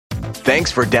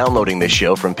Thanks for downloading this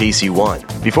show from PC One.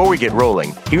 Before we get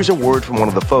rolling, here's a word from one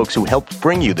of the folks who helped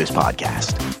bring you this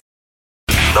podcast.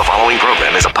 The following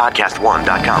program is a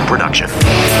PodcastOne.com production.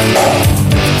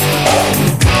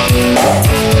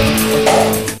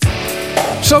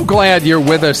 So glad you're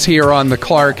with us here on the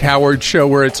Clark Howard Show,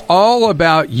 where it's all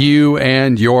about you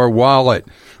and your wallet.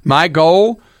 My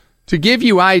goal, to give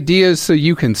you ideas so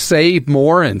you can save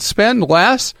more and spend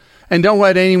less, and don't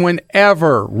let anyone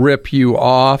ever rip you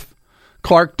off.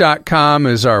 Clark.com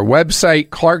is our website,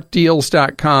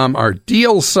 ClarkDeals.com, our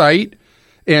deal site.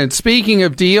 And speaking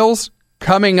of deals,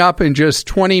 coming up in just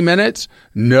 20 minutes,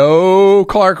 no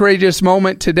Clarkrageous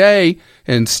moment today.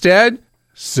 Instead,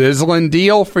 sizzling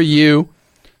deal for you.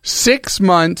 6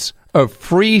 months of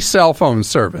free cell phone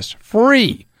service.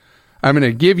 Free. I'm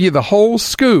going to give you the whole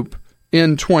scoop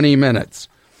in 20 minutes.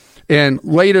 And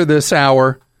later this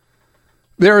hour,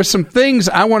 there are some things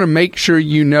I want to make sure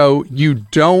you know you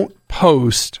don't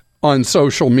post on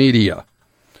social media.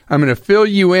 I'm going to fill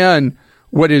you in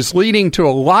what is leading to a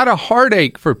lot of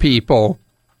heartache for people,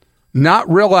 not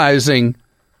realizing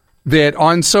that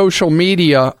on social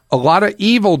media, a lot of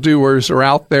evildoers are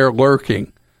out there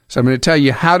lurking. So I'm going to tell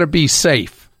you how to be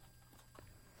safe.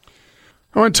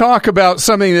 I want to talk about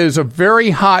something that is a very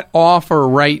hot offer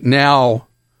right now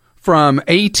from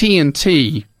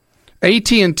AT&T.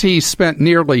 AT&T spent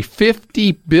nearly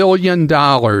 $50 billion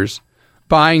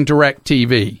buying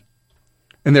DirecTV.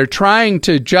 And they're trying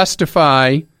to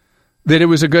justify that it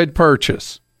was a good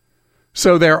purchase.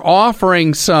 So they're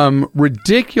offering some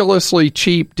ridiculously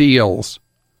cheap deals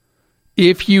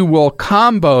if you will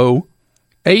combo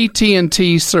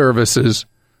AT&T services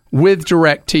with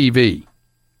DirecTV.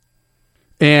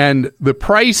 And the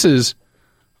prices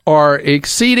are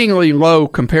exceedingly low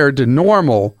compared to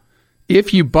normal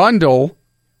if you bundle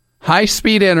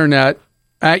high-speed internet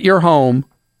at your home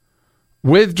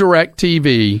with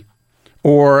DirecTV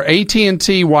or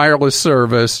AT&T wireless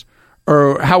service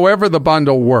or however the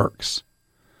bundle works.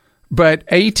 But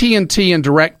AT&T and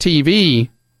DirecTV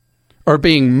are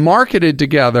being marketed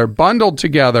together, bundled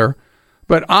together,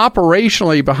 but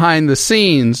operationally behind the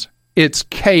scenes, it's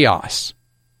chaos.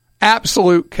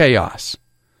 Absolute chaos.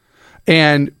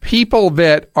 And people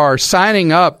that are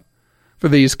signing up for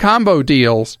these combo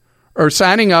deals are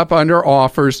signing up under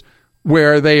offers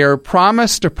where they are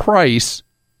promised a price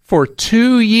for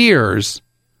 2 years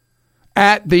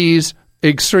at these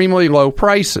extremely low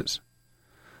prices.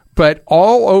 But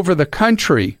all over the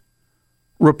country,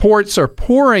 reports are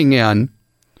pouring in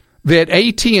that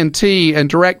AT&T and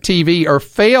DirecTV are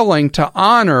failing to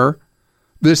honor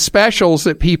the specials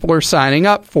that people are signing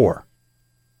up for.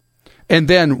 And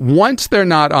then once they're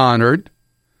not honored,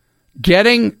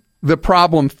 getting the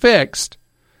problem fixed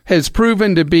has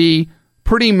proven to be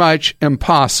pretty much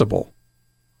impossible.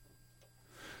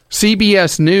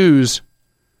 CBS News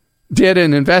did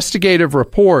an investigative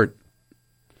report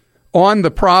on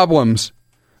the problems,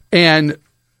 and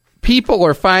people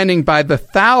are finding by the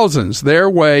thousands their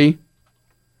way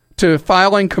to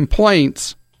filing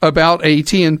complaints about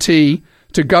AT&T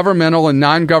to governmental and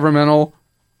non-governmental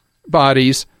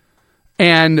bodies,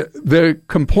 and the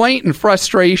complaint and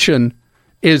frustration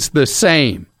is the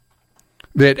same.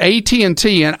 That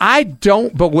AT&T, and I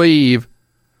don't believe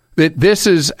that this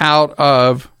is out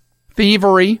of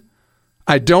thievery.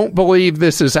 I don't believe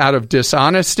this is out of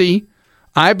dishonesty.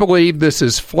 I believe this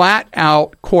is flat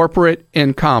out corporate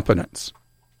incompetence.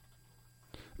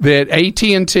 That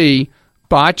AT&T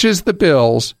botches the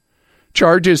bills,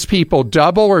 charges people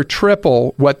double or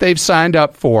triple what they've signed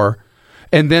up for,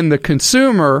 and then the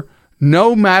consumer,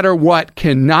 no matter what,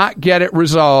 cannot get it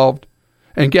resolved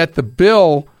and get the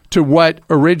bill to what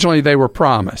originally they were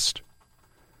promised.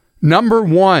 Number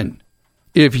one,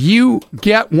 if you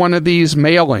get one of these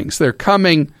mailings, they're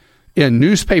coming in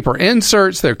newspaper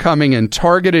inserts, they're coming in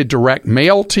targeted direct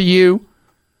mail to you.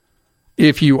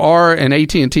 If you are an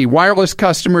AT&T wireless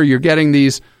customer, you're getting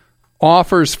these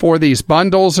offers for these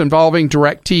bundles involving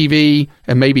DirecTV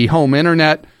and maybe home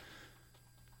internet.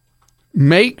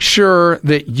 Make sure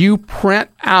that you print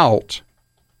out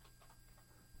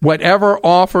whatever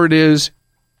offer it is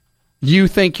you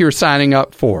think you're signing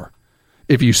up for.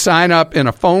 If you sign up in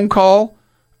a phone call,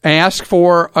 ask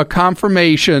for a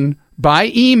confirmation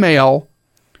by email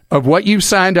of what you've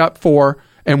signed up for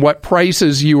and what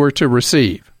prices you are to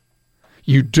receive.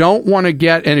 You don't want to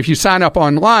get, and if you sign up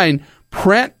online,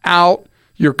 print out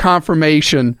your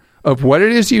confirmation of what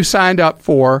it is you signed up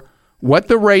for, what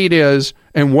the rate is,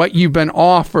 and what you've been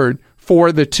offered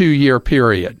for the 2-year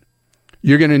period.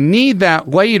 You're going to need that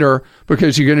later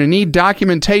because you're going to need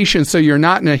documentation so you're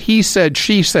not in a he said,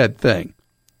 she said thing.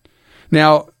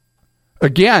 Now,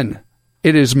 again,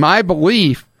 it is my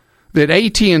belief that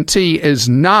AT&T is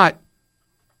not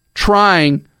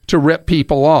trying to rip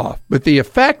people off. But the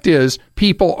effect is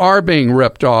people are being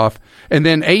ripped off, and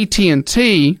then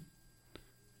AT&T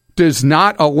does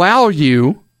not allow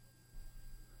you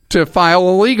to file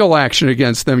a legal action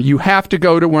against them. You have to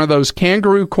go to one of those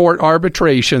kangaroo court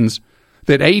arbitrations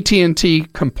that AT&T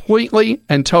completely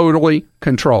and totally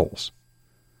controls.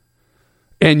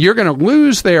 And you're going to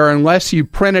lose there unless you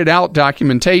printed out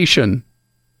documentation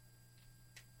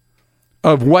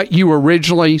of what you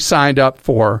originally signed up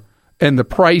for and the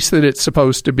price that it's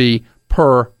supposed to be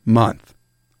per month.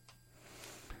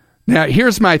 Now,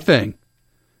 here's my thing.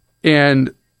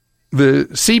 And the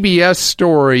CBS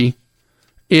story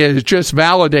just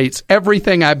validates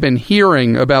everything I've been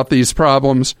hearing about these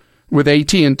problems with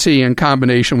AT&T in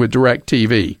combination with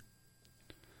DirecTV.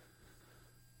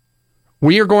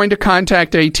 We are going to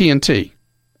contact AT&T.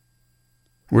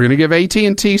 We're going to give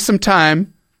AT&T some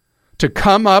time to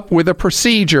come up with a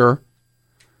procedure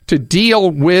to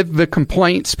deal with the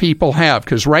complaints people have,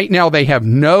 because right now they have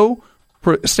no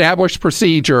established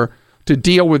procedure to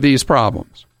deal with these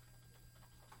problems.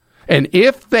 And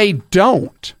if they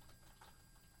don't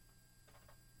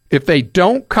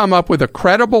come up with a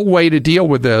credible way to deal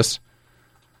with this,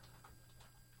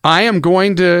 I am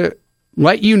going to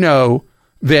let you know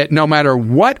that no matter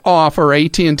what offer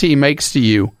AT&T makes to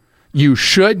you, you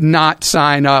should not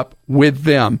sign up with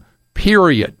them,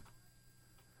 period,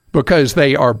 because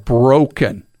they are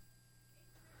broken.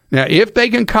 Now, if they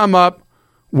can come up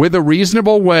with a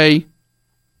reasonable way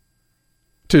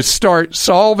to start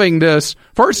solving this,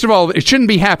 first of all, it shouldn't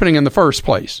be happening in the first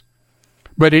place.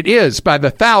 But it is by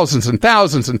the thousands and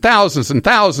thousands and thousands and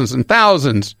thousands and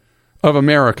thousands of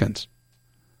Americans.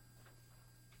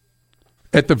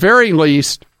 At the very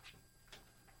least,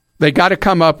 they got to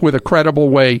come up with a credible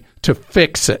way to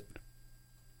fix it.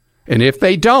 And if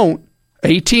they don't,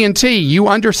 AT&T, you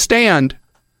understand,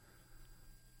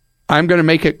 I'm going to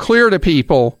make it clear to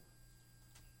people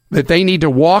that they need to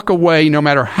walk away no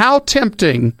matter how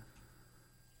tempting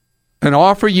an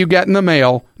offer you get in the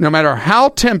mail, no matter how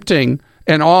tempting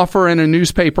an offer in a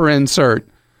newspaper insert,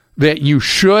 that you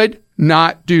should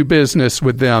not do business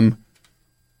with them.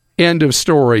 End of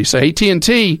story. So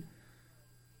AT&T,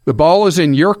 the ball is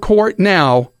in your court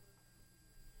now.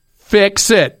 Fix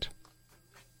it.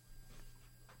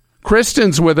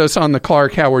 Kristen's with us on the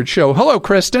Clark Howard Show. Hello,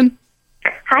 Kristen.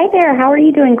 Hi there. How are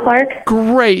you doing, Clark?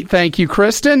 Great. Thank you,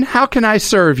 Kristen. How can I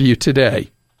serve you today?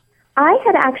 I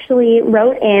had actually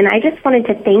wrote in. I just wanted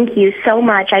to thank you so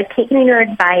much. I've taken your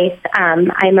advice. I'm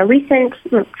a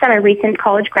semi-recent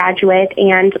college graduate,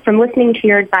 and from listening to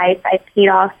your advice, I've paid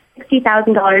off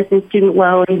 $60,000 in student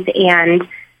loans and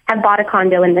have bought a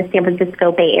condo in the San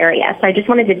Francisco Bay Area. So I just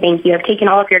wanted to thank you. I've taken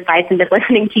all of your advice and been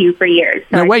listening to you for years.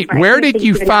 So now, wait, where did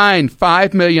you find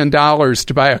 $5 million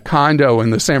to buy a condo in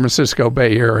the San Francisco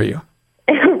Bay Area?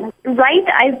 Right?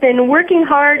 I've been working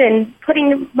hard and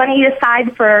putting money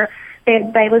aside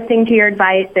by listening to your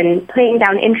advice and paying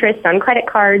down interest on credit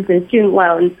cards and student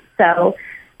loans. So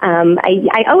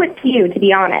I owe it to you, to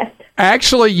be honest.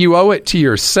 Actually, you owe it to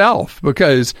yourself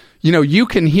because, you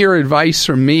can hear advice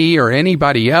from me or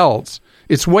anybody else.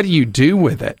 It's what do you do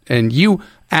with it? And you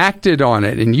acted on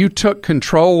it and you took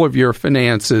control of your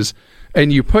finances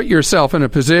and you put yourself in a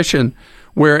position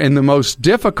where in the most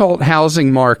difficult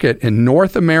housing market in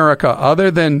North America,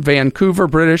 other than Vancouver,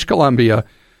 British Columbia,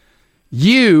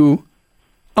 you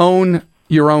own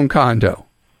your own condo.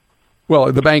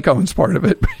 Well, the bank owns part of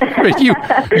it, but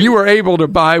you were able to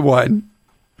buy one.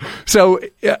 So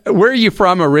where are you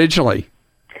from originally?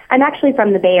 I'm actually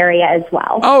from the Bay Area as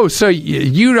well. Oh, so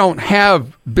you don't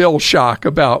have bill shock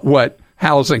about what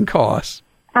housing costs.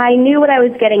 I knew what I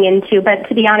was getting into, but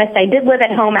to be honest, I did live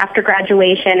at home after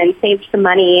graduation and saved some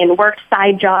money and worked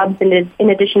side jobs in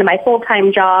addition to my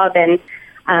full-time job and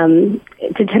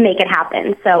to make it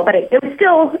happen. So, but it was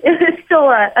still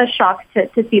a shock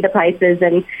to see the prices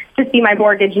and to see my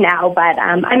mortgage now. But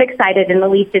I'm excited, and at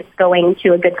least it's going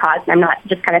to a good cause. And I'm not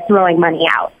just kind of throwing money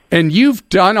out. And you've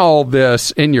done all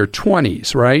this in your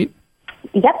 20s, right?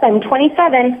 Yep, I'm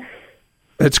 27.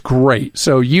 That's great.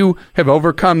 So you have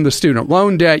overcome the student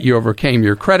loan debt, you overcame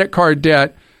your credit card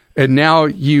debt, and now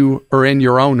you are in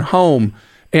your own home.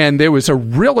 And there was a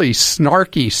really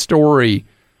snarky story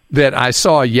that I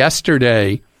saw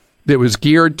yesterday that was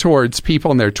geared towards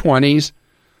people in their 20s.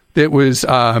 That was,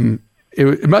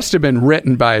 it must have been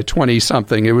written by a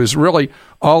 20-something. It was really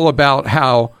all about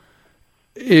how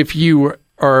if you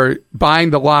are buying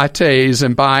the lattes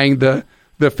and buying the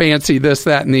fancy this,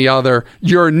 that, and the other,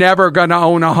 you're never going to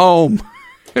own a home.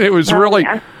 And it was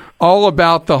all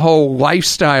about the whole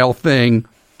lifestyle thing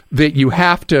that you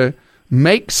have to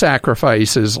make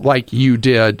sacrifices like you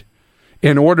did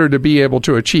in order to be able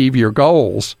to achieve your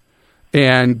goals.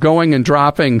 And going and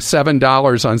dropping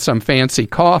 $7 on some fancy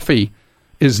coffee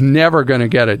is never going to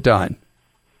get it done.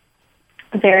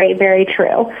 Very, very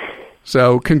true.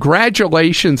 So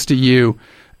congratulations to you.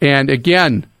 And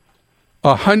again,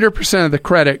 100% of the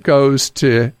credit goes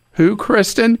to who,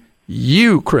 Kristen?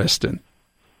 You, Kristen.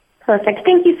 Perfect.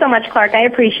 Thank you so much, Clark. I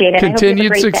appreciate it.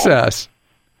 Continued success.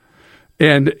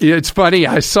 And it's funny,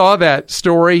 I saw that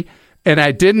story, and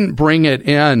I didn't bring it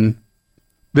in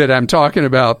that I'm talking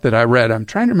about that I read. I'm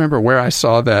trying to remember where I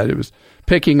saw that. It was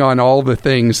picking on all the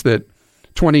things that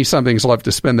 20-somethings love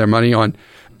to spend their money on.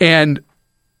 And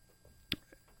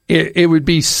it would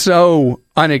be so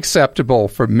unacceptable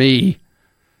for me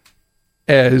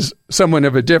as someone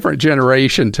of a different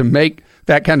generation to make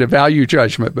that kind of value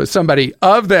judgment. But somebody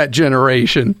of that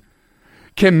generation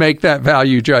can make that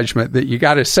value judgment that you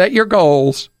got to set your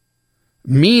goals,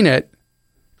 mean it,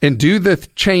 and do the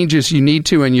changes you need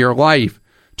to in your life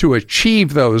to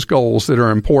achieve those goals that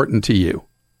are important to you.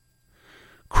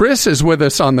 Chris is with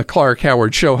us on the Clark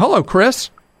Howard Show. Hello, Chris.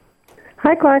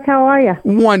 Hi, Clark. How are you?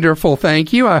 Wonderful,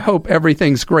 thank you. I hope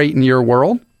everything's great in your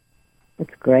world.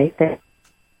 It's great.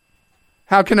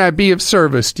 How can I be of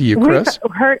service to you, Chris?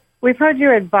 We've heard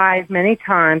you advise many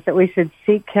times that we should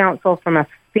seek counsel from a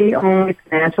fee-only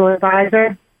financial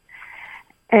advisor.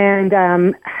 And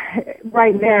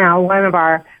right now, one of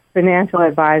our financial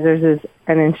advisors is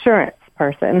an insurance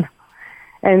person.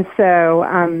 And so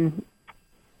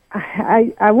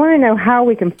I want to know how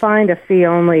we can find a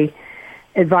fee-only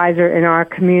advisor in our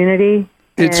community.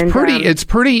 It's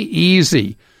pretty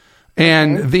easy.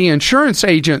 And okay. The insurance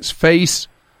agents face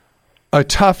a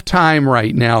tough time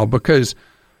right now because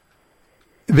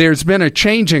there's been a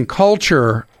change in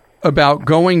culture about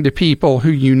going to people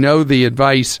who you know the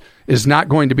advice is not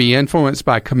going to be influenced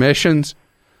by commissions.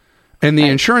 And the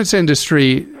insurance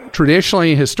industry,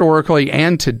 traditionally, historically,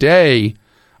 and today,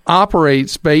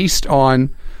 operates based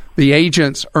on the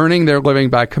agents earning their living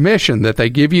by commission, that they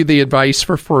give you the advice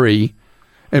for free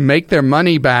and make their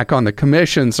money back on the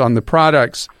commissions on the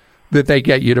products that they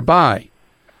get you to buy.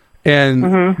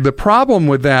 And the problem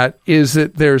with that is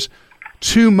that there's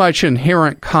too much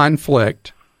inherent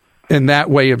conflict in that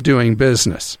way of doing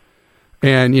business.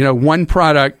 And, you know, one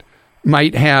product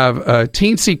might have a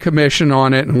teensy commission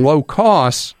on it and low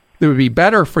costs that would be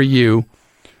better for you,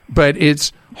 but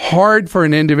it's hard for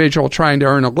an individual trying to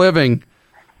earn a living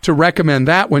to recommend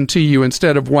that one to you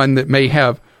instead of one that may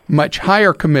have much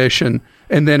higher commission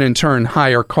and then in turn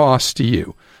higher costs to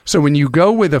you. So when you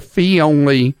go with a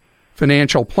fee-only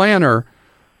financial planner,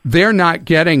 they're not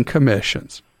getting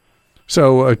commissions.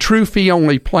 So a true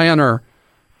fee-only planner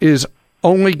is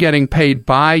only getting paid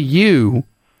by you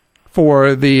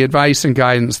for the advice and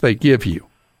guidance they give you.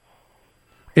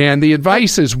 And the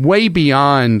advice is way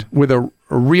beyond, with a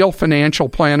real financial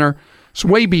planner, it's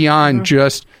way beyond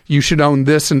just you should own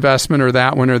this investment or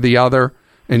that one or the other,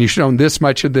 and you should own this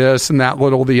much of this and that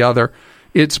little of the other.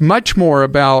 It's much more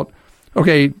about,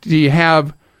 okay, do you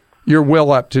have your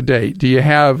will up to date? Do you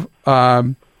have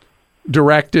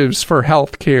directives for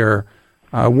health care?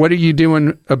 What are you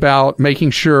doing about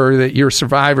making sure that your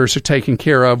survivors are taken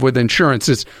care of with insurance?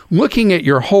 It's looking at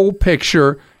your whole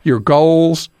picture, your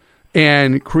goals,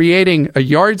 and creating a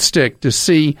yardstick to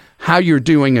see how you're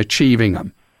doing achieving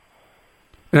them.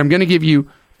 And I'm going to give you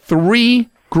 3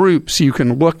 groups you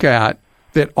can look at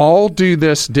that all do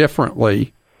this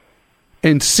differently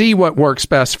and see what works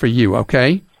best for you,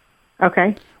 okay?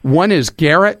 Okay. One is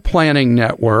Garrett Planning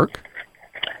Network,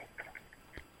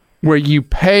 where you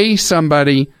pay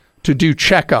somebody to do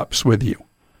checkups with you,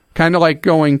 kind of like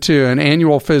going to an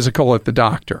annual physical at the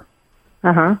doctor.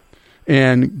 Uh-huh.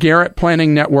 And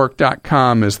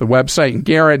GarrettPlanningNetwork.com is the website, and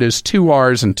Garrett is 2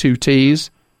 R's and 2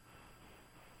 T's.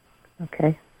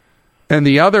 Okay. And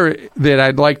the other that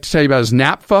I'd like to tell you about is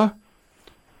NAPFA,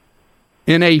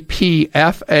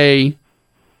 NAPFA.org.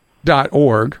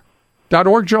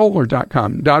 .org, Joel, or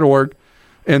 .com? .org.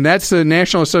 And that's the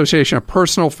National Association of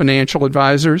Personal Financial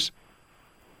Advisors.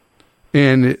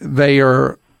 And they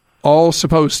are all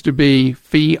supposed to be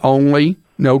fee only,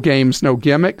 no games, no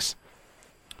gimmicks.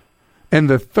 And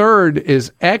the third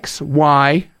is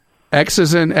XY, X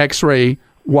is in X-ray,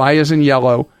 Y is in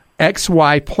yellow,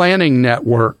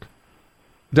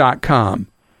 XYPlanningNetwork.com,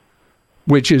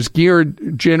 which is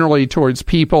geared generally towards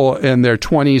people in their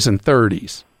 20s and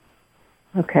 30s.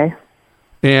 Okay.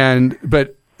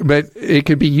 But it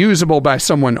could be usable by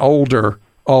someone older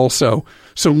also.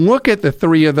 So look at the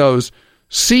 3 of those,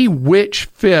 see which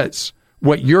fits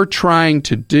what you're trying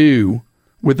to do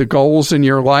with the goals in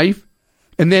your life,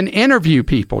 And then interview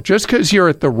people. Just because you're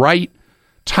at the right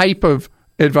type of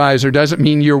advisor doesn't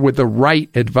mean you're with the right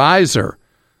advisor.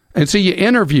 And so you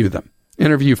interview them.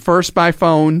 Interview first by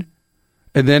phone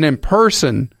and then in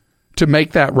person to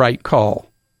make that right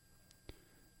call.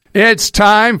 It's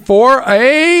time for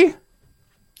a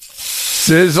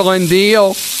sizzling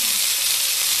deal.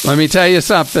 Let me tell you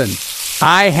something.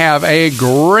 I have a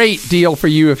great deal for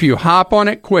you if you hop on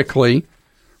it quickly.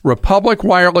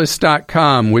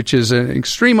 RepublicWireless.com, which is an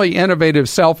extremely innovative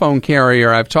cell phone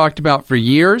carrier I've talked about for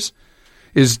years,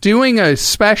 is doing a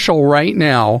special right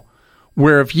now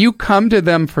where if you come to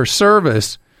them for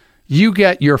service, you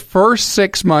get your first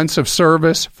 6 months of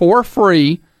service for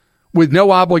free with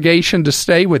no obligation to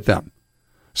stay with them.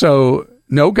 So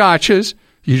no gotchas.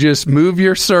 You just move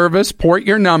your service, port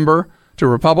your number to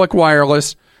Republic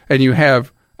Wireless, and you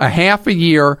have a half a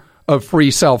year of free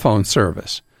cell phone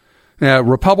service. Now,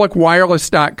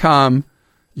 RepublicWireless.com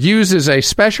uses a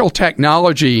special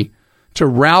technology to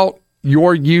route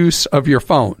your use of your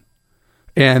phone.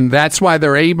 And that's why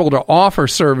they're able to offer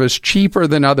service cheaper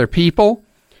than other people.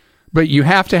 But you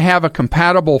have to have a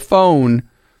compatible phone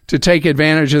to take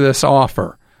advantage of this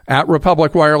offer. At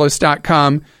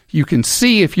RepublicWireless.com, you can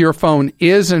see if your phone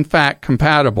is, in fact,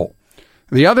 compatible.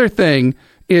 The other thing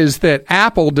is that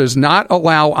Apple does not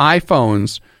allow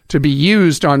iPhones to be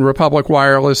used on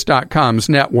RepublicWireless.com's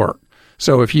network.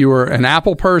 So if you are an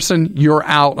Apple person, you're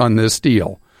out on this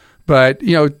deal. But,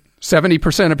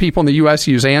 70% of people in the U.S.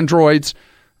 use Androids.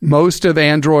 Most of the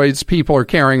Androids people are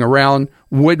carrying around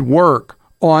would work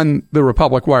on the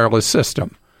Republic Wireless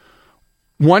system.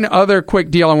 One other quick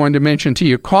deal I wanted to mention to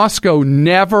you. Costco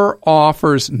never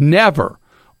offers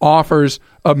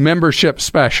a membership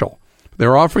special.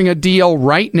 They're offering a deal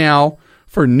right now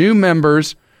for new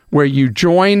members where you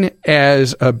join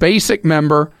as a basic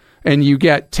member and you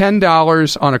get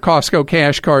 $10 on a Costco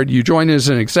cash card. You join as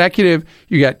an executive,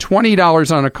 you get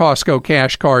 $20 on a Costco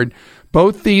cash card.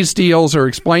 Both these deals are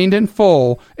explained in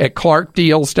full at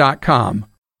clarkdeals.com.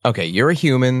 Okay, you're a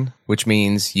human, which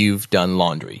means you've done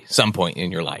laundry some point in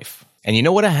your life. And you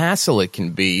know what a hassle it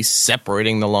can be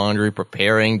separating the laundry,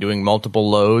 preparing, doing multiple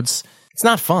loads. It's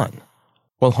not fun.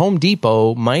 Well, Home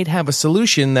Depot might have a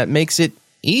solution that makes it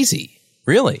easy.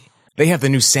 Really. They have the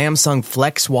new Samsung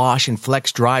Flex Wash and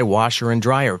Flex Dry washer and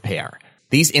dryer pair.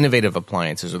 These innovative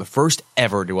appliances are the first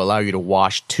ever to allow you to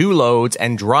wash 2 loads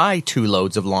and dry 2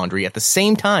 loads of laundry at the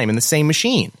same time in the same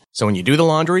machine. So when you do the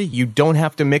laundry, you don't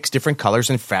have to mix different colors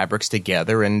and fabrics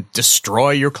together and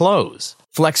destroy your clothes.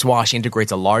 Flex Wash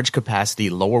integrates a large capacity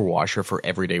lower washer for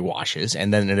everyday washes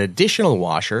and then an additional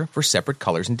washer for separate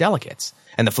colors and delicates.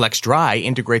 And the Flex Dry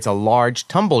integrates a large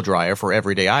tumble dryer for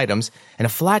everyday items and a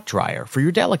flat dryer for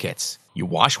your delicates. You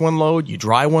wash 1 load, you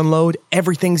dry 1 load,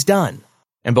 everything's done.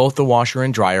 And both the washer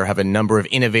and dryer have a number of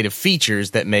innovative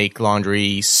features that make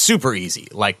laundry super easy,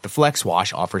 like the Flex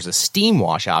Wash offers a steam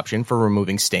wash option for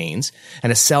removing stains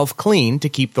and a self-clean to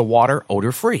keep the water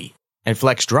odor-free. And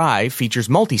Flex Dry features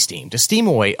multi-steam to steam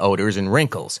away odors and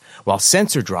wrinkles, while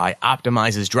Sensor Dry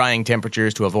optimizes drying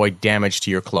temperatures to avoid damage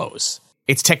to your clothes.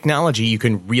 It's technology you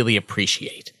can really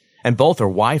appreciate. And both are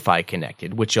Wi-Fi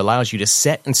connected, which allows you to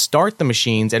set and start the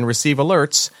machines and receive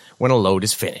alerts when a load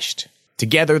is finished.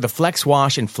 Together, the Flex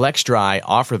Wash and Flex Dry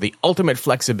offer the ultimate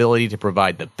flexibility to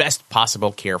provide the best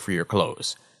possible care for your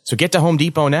clothes. So get to Home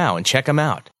Depot now and check them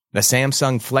out. The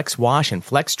Samsung Flex Wash and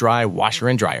Flex Dry washer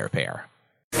and dryer pair.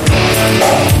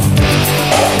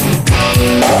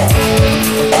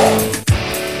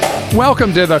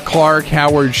 Welcome to the Clark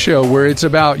Howard Show, where it's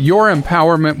about your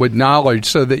empowerment with knowledge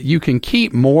so that you can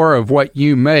keep more of what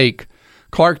you make.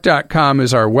 Clark.com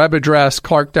is our web address,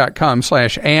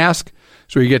 clark.com/ask.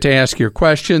 So you get to ask your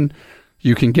question.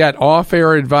 You can get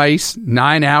off-air advice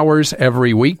 9 hours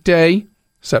every weekday,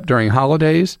 except during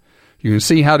holidays. You can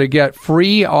see how to get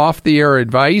free off-the-air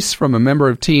advice from a member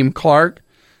of Team Clark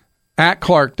at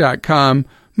clark.com.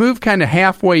 Move kind of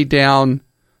halfway down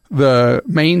the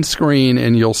main screen,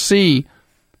 and you'll see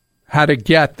how to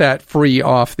get that free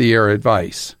off-the-air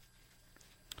advice.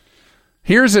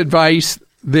 Here's advice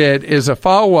that is a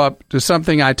follow-up to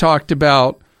something I talked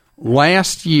about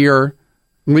last year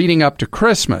leading up to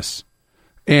Christmas.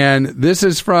 And this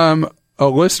is from a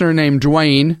listener named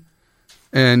Dwayne.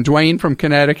 And Dwayne from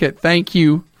Connecticut, thank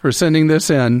you for sending this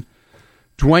in.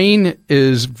 Dwayne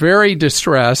is very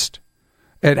distressed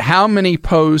at how many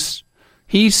posts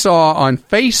he saw on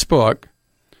Facebook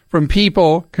from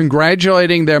people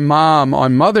congratulating their mom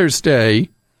on Mother's Day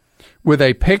with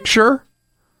a picture,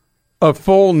 a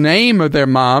full name of their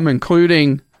mom,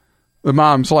 including the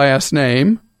mom's last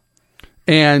name,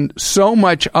 and so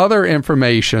much other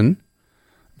information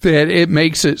that it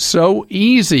makes it so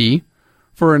easy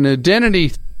for an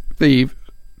identity thief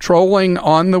trolling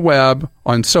on the web,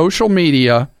 on social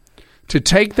media, to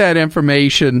take that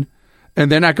information,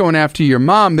 and they're not going after your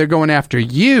mom, they're going after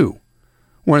you.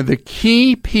 One of the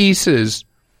key pieces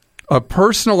of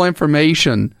personal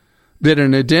information that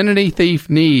an identity thief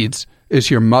needs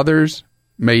is your mother's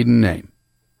maiden name.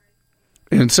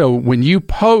 And so when you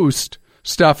post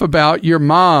stuff about your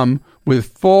mom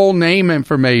with full name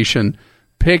information,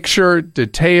 picture,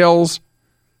 details,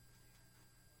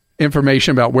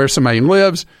 information about where somebody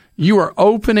lives, you are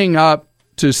opening up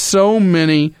to so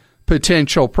many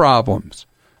potential problems.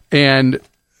 And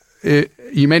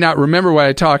you may not remember what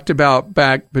I talked about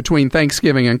back between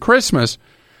Thanksgiving and Christmas.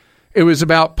 It was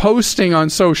about posting on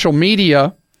social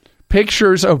media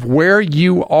pictures of where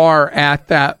you are at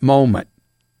that moment.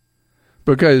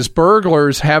 Because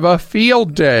burglars have a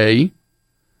field day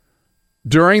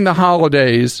during the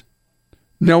holidays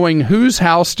knowing whose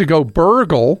house to go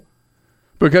burgle,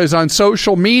 because on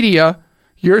social media,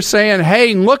 you're saying,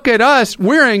 hey, look at us.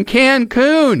 We're in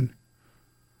Cancun.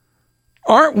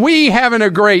 Aren't we having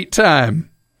a great time?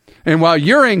 And while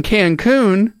you're in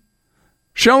Cancun,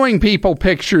 showing people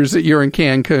pictures that you're in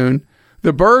Cancun,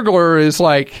 the burglar is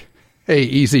like, hey,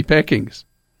 easy pickings.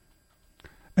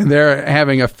 And they're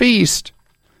having a feast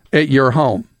at your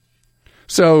home.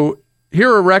 So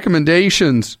here are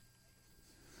recommendations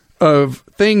of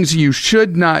things you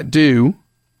should not do.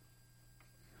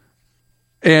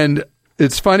 And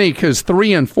it's funny because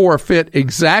 3 and 4 fit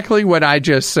exactly what I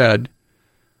just said.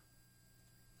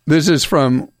 This is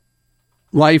from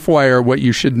LifeWire, what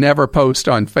you should never post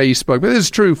on Facebook. But this is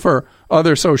true for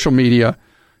other social media.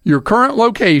 Your current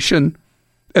location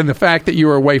and the fact that you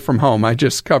are away from home. I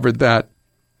just covered that.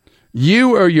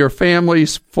 You or your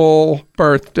family's full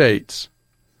birth dates.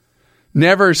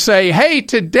 Never say, hey,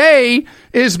 today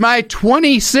is my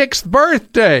 26th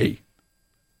birthday.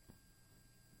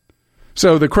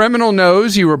 So the criminal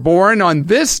knows you were born on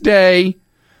this day,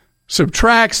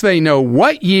 subtracts, they know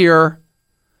what year,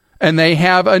 and they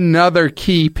have another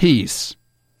key piece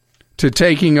to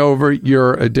taking over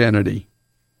your identity.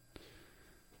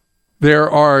 There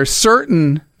are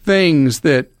certain things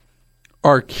that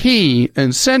are key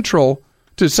and central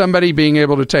to somebody being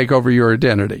able to take over your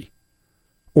identity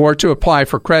or to apply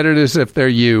for credit as if they're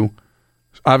you.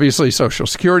 Obviously, Social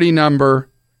Security number,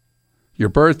 your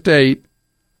birth date,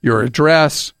 your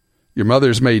address, your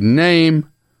mother's maiden name.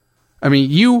 I mean,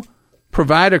 you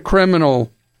provide a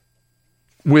criminal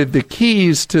with the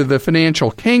keys to the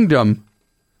financial kingdom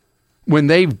when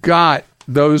they've got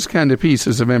those kind of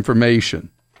pieces of information.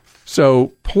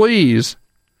 So please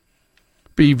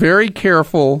be very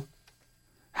careful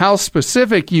how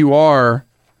specific you are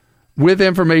with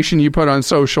information you put on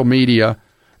social media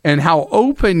and how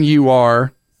open you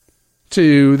are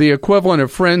to the equivalent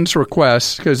of friends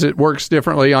requests, because it works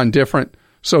differently on different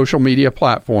social media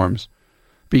platforms.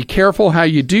 Be careful how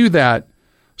you do that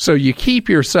so you keep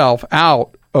yourself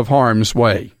out of harm's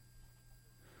way.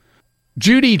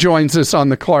 Judy joins us on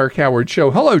the Clark Howard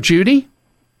Show. Hello, Judy.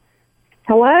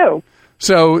 Hello.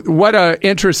 So what an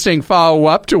interesting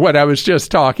follow-up to what I was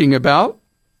just talking about.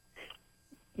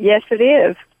 Yes, it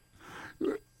is.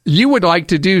 You would like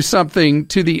to do something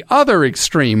to the other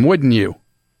extreme, wouldn't you?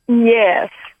 Yes.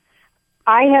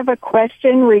 I have a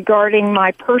question regarding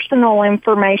my personal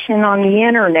information on the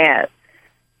Internet.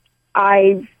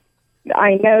 I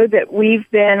know that we've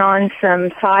been on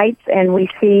some sites and we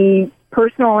see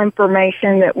personal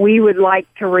information that we would like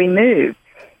to remove.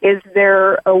 Is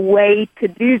there a way to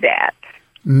do that?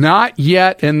 Not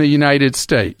yet in the United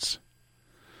States.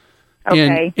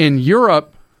 Okay. In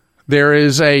Europe, there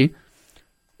is a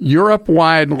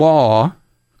Europe-wide law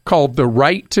called the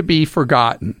right to be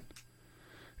forgotten.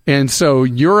 And so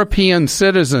European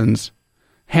citizens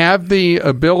have the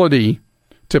ability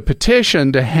to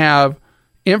petition to have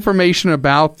information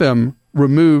about them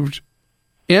removed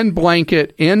in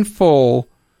blanket, in full,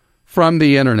 from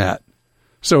the Internet.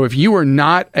 So if you are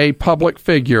not a public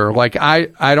figure, like I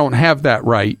don't have that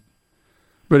right,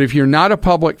 but if you're not a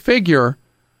public figure,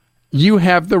 you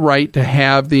have the right to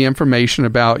have the information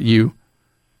about you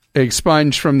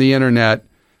expunged from the Internet,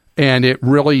 and it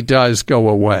really does go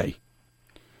away.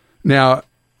 Now,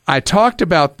 I talked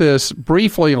about this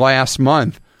briefly last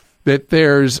month, that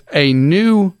there's a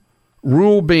new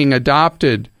rule being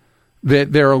adopted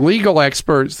that there are legal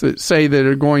experts that say that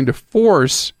are going to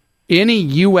force any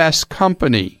U.S.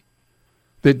 company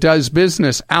that does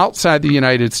business outside the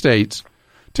United States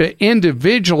to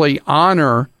individually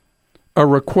honor a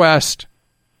request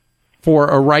for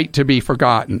a right to be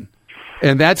forgotten.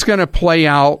 And that's going to play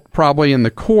out probably in the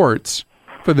courts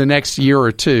for the next year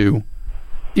or two.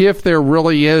 if there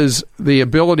really is the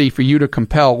ability for you to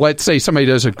compel, let's say somebody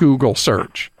does a Google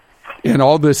search and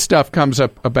all this stuff comes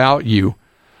up about you,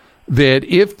 that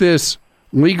if this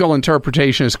legal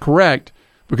interpretation is correct,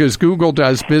 because Google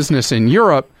does business in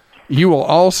Europe, you will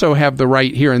also have the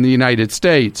right here in the United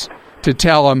States to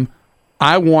tell them,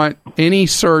 I want any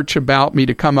search about me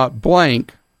to come up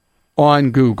blank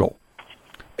on Google.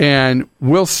 And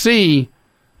we'll see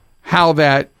how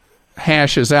that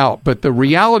hashes out. But the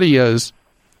reality is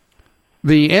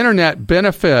the internet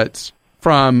benefits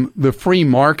from the free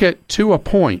market to a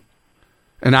point.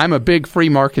 And I'm a big free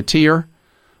marketeer.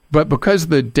 But because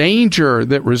the danger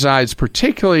that resides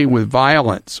particularly with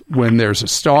violence, when there's a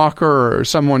stalker or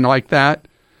someone like that,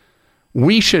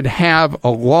 we should have a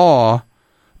law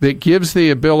that gives the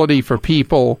ability for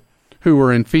people who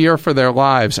are in fear for their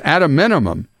lives, at a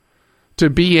minimum, to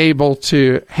be able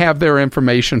to have their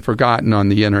information forgotten on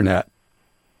the internet.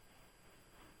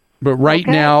 But right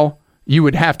now, you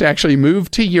would have to actually move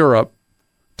to Europe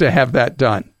to have that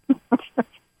done.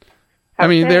 I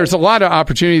mean, there's a lot of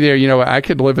opportunity there. You know, I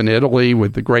could live in Italy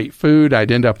with the great food.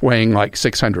 I'd end up weighing like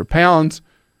 600 pounds.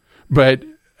 But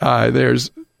there's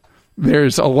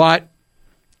a lot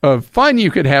of fun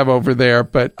you could have over there,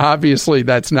 but obviously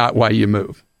that's not why you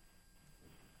move.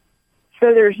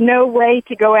 So there's no way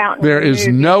to go out and there is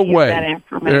no way. That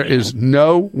information. There is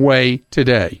no way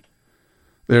today.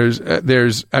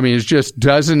 It just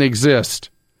doesn't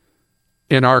exist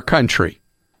in our country.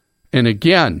 And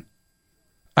again,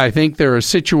 I think there are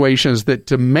situations that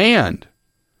demand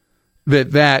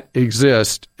that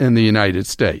exists in the United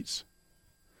States.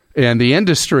 And the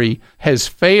industry has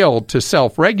failed to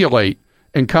self-regulate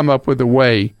and come up with a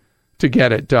way to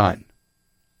get it done.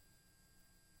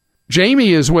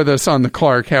 Jamie is with us on the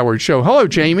Clark Howard Show. Hello,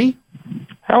 Jamie.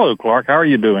 Hello, Clark. How are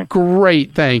you doing?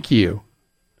 Great, thank you.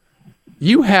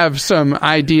 You have some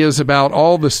ideas about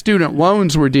all the student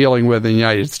loans we're dealing with in the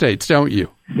United States, don't you?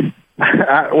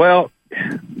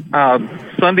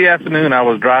 Sunday afternoon I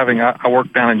was driving. I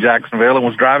work down in Jacksonville and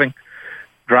was driving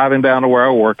down to where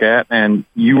I work at, and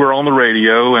you were on the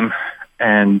radio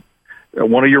and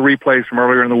one of your replays from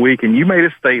earlier in the week, and you made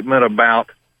a statement about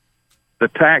the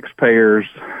taxpayers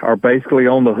are basically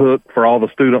on the hook for all the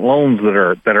student loans that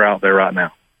are out there right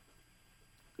now,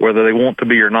 whether they want to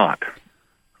be or not.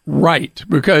 Right,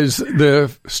 because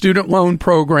the student loan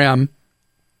program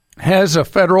has a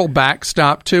federal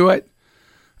backstop to it.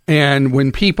 And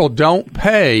when people don't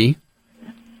pay,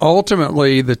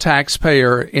 ultimately the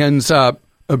taxpayer ends up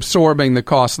absorbing the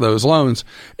cost of those loans.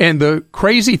 And the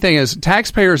crazy thing is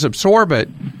taxpayers absorb it,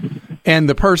 and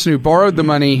the person who borrowed the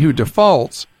money who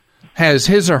defaults has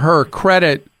his or her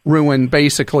credit ruined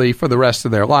basically for the rest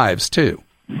of their lives too.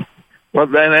 Well,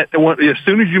 then as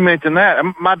soon as you mentioned that,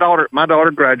 my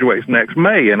daughter graduates next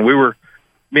May, and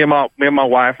me and my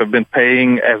wife have been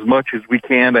paying as much as we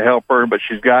can to help her, but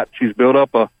she's built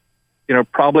up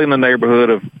probably in the neighborhood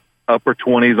of upper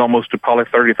 20s, almost to probably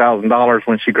 $30,000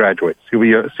 when she graduates. She'll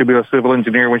be a civil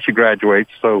engineer when she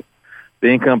graduates, so the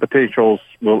income potentials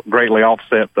will greatly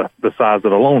offset the size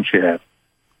of the loan she has.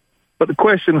 But the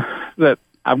question that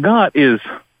I've got is,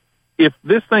 if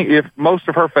most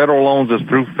of her federal loans is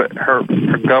through her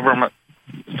government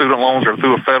student loans or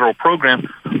through a federal program,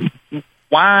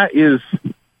 why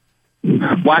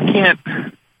can't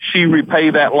she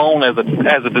repay that loan as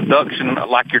a deduction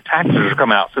like your taxes are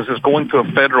come out, since it's going to a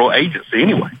federal agency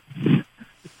anyway?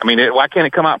 I mean, why can't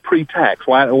it come out pre-tax?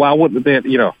 Why wouldn't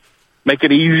that, make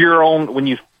it easier on when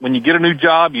you get a new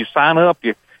job, you sign up,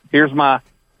 here's my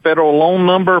federal loan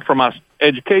number for my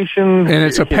education. And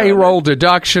it's a payroll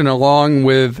deduction along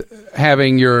with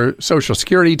having your Social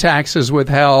Security taxes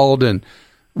withheld, and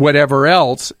whatever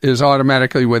else is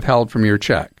automatically withheld from your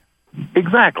check.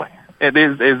 Exactly.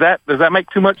 Does that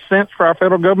make too much sense for our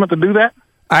federal government to do that?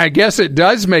 I guess it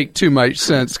does make too much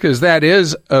sense, because that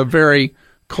is a very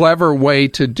clever way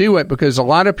to do it, because a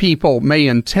lot of people may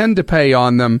intend to pay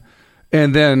on them,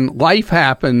 and then life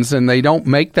happens and they don't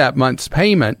make that month's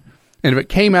payment. And if it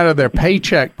came out of their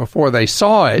paycheck before they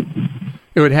saw it,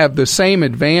 it would have the same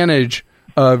advantage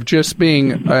of just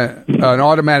being an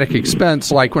automatic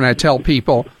expense. Like when I tell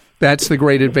people, that's the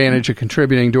great advantage of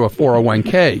contributing to a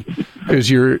 401k, because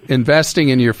you're investing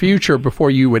in your future before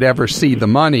you would ever see the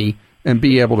money and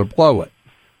be able to blow it.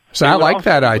 So I like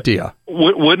that idea.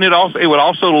 Wouldn't it also? It would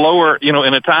also lower, in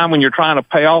a time when you're trying to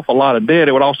pay off a lot of debt,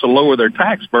 it would also lower their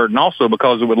tax burden also,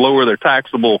 because it would lower their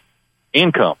taxable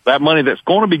income. That money that's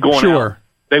going to be going out,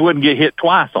 they wouldn't get hit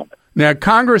twice on it. Now,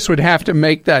 Congress would have to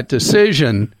make that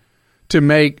decision to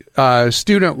make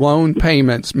student loan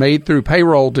payments made through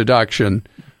payroll deduction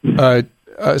a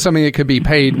something that could be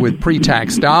paid with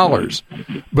pre-tax dollars.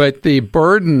 But the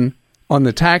burden on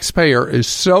the taxpayer is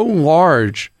so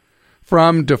large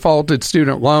from defaulted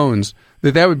student loans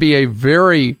that would be a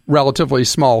very relatively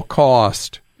small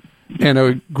cost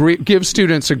and give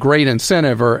students a great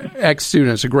incentive, or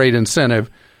ex-students a great incentive,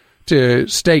 to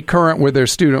stay current with their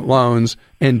student loans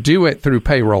and do it through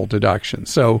payroll deductions.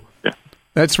 So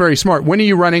that's very smart. When are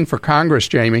you running for Congress,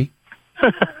 Jamie?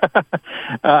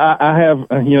 I have,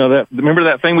 remember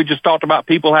that thing we just talked about,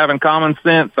 people having common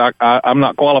sense? I'm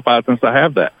not qualified since I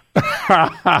have that.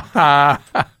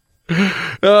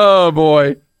 Oh,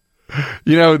 boy.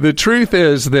 The truth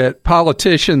is that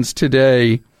politicians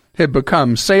today have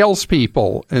become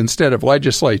salespeople instead of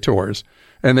legislators,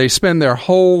 and they spend their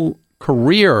whole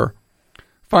career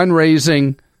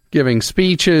fundraising, giving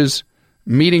speeches,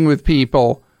 meeting with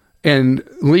people, and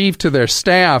leave to their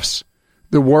staffs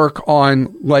the work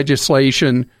on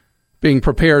legislation, being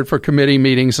prepared for committee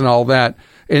meetings and all that.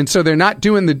 And so they're not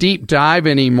doing the deep dive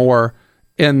anymore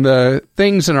in the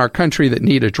things in our country that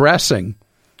need addressing.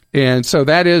 And so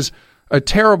that is a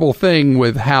terrible thing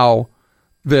with how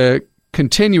the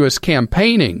continuous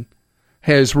campaigning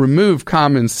has removed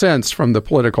common sense from the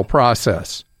political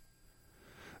process.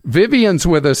 Vivian's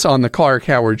with us on the Clark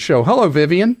Howard Show. Hello,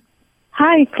 Vivian.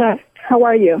 Hi, Clark. How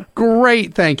are you?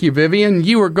 Great, thank you, Vivian.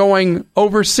 You are going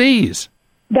overseas.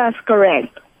 That's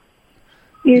correct.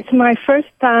 It's my first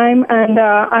time, and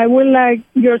I would like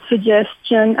your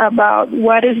suggestion about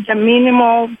what is the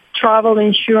minimal travel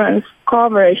insurance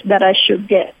coverage that I should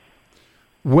get.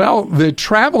 Well, the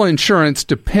travel insurance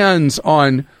depends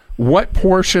on what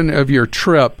portion of your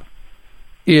trip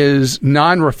is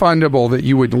non-refundable that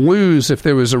you would lose if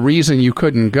there was a reason you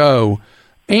couldn't go,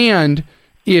 and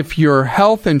if your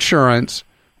health insurance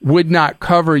would not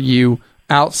cover you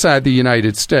outside the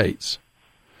United States.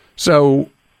 So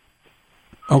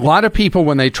a lot of people,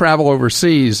 when they travel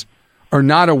overseas, are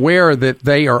not aware that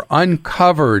they are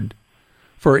uncovered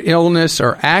for illness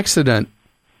or accident,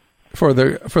 for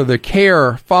the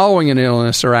care following an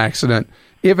illness or accident,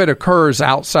 if it occurs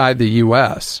outside the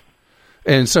U.S.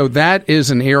 And so that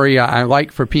is an area I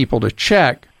like for people to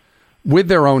check with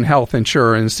their own health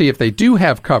insurer and see if they do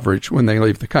have coverage when they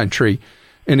leave the country.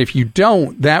 And if you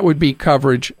don't, that would be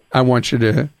coverage I want you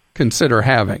to consider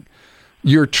having.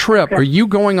 Your trip, are you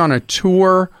going on a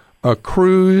tour, a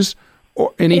cruise,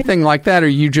 or anything like that? Or are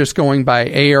you just going by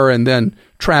air and then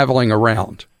traveling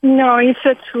around? No, it's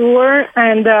a tour,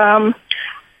 and I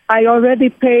already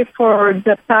paid for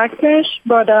the package,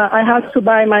 but I had to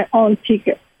buy my own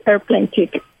ticket, airplane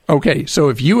ticket. Okay, so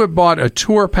if you have bought a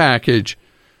tour package,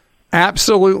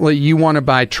 absolutely you want to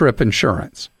buy trip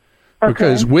insurance. Okay.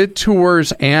 Because with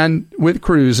tours and with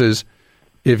cruises,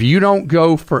 if you don't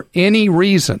go for any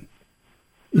reason,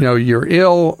 you're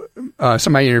ill,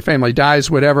 somebody in your family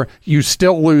dies, whatever, you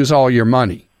still lose all your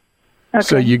money. Okay.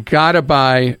 So you got to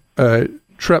buy a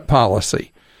trip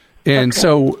policy. And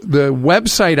so the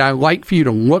website I like for you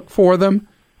to look for them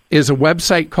is a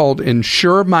website called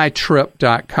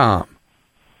InsureMyTrip.com.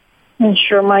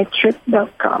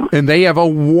 InsureMyTrip.com. And they have a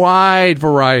wide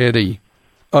variety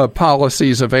of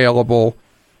policies available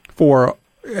for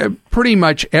pretty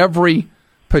much every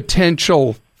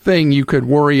potential thing you could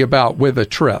worry about with a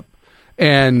trip.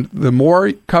 And the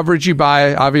more coverage you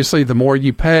buy, obviously, the more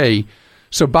you pay.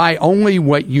 So buy only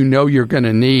what you know you're going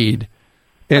to need.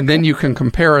 And then you can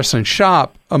comparison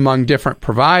shop among different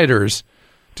providers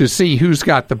to see who's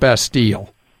got the best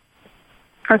deal.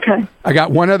 Okay. I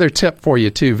got one other tip for you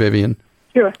too, Vivian.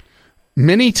 Sure.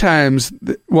 Many times,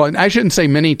 well, I shouldn't say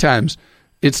many times,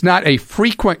 it's not a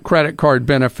frequent credit card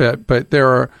benefit, but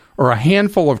there are a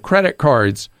handful of credit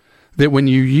cards that when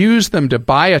you use them to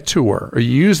buy a tour or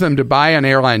you use them to buy an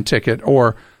airline ticket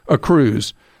or a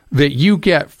cruise, that you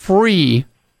get free,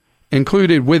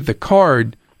 included with the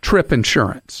card, trip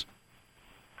insurance.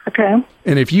 Okay.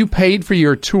 And if you paid for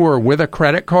your tour with a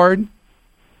credit card,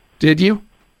 did you?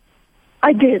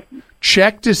 I did.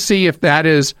 Check to see if that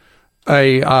is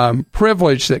a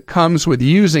privilege that comes with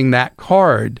using that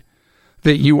card,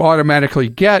 that you automatically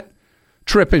get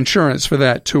trip insurance for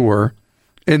that tour.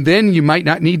 And then you might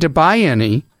not need to buy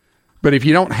any. But if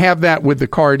you don't have that with the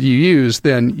card you use,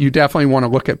 then you definitely want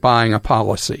to look at buying a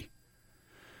policy.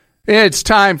 It's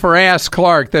time for Ask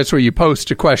Clark. That's where you post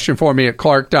a question for me at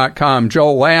Clark.com.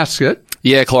 Joel asks it.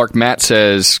 Yeah, Clark. Matt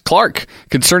says, Clark,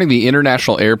 concerning the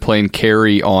international airplane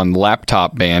carry-on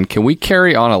laptop ban, can we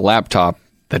carry on a laptop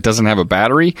that doesn't have a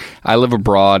battery? I live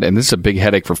abroad, and this is a big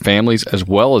headache for families as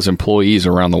well as employees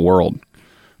around the world.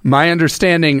 My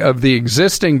understanding of the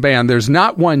existing ban, there's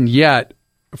not one yet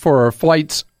for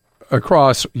flights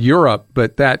across Europe,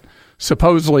 but that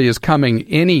supposedly is coming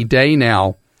any day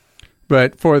now.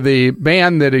 But for the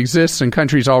ban that exists in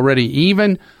countries already,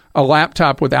 even a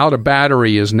laptop without a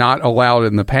battery is not allowed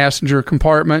in the passenger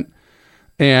compartment.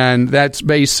 And that's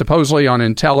based supposedly on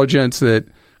intelligence that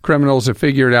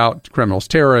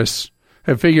terrorists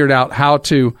have figured out how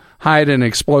to hide an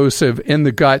explosive in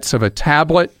the guts of a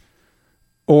tablet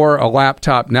or a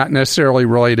laptop, not necessarily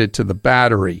related to the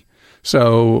battery.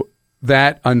 So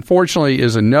that, unfortunately,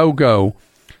 is a no-go.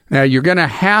 Now, you're going to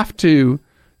have to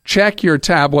check your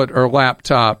tablet or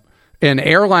laptop, and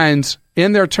airlines,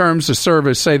 in their terms of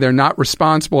service, say they're not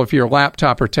responsible if your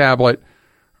laptop or tablet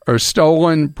are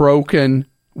stolen, broken,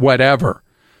 whatever.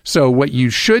 So what you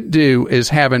should do is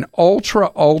have an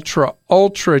ultra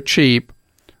cheap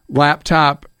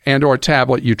laptop and or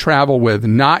tablet you travel with,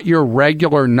 not your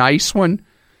regular nice one.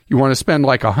 You want to spend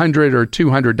like $100 or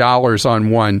 $200 on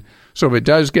one. So if it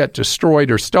does get destroyed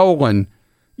or stolen,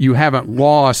 you haven't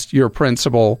lost your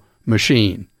principal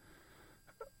machine.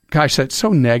 Gosh, that's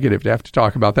so negative to have to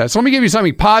talk about that. So let me give you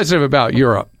something positive about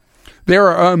Europe. There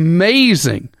are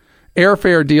amazing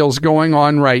airfare deals going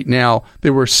on right now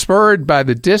that were spurred by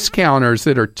the discounters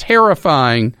that are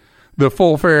terrifying the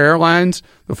full-fare airlines.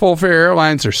 The full-fare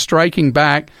airlines are striking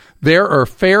back. There are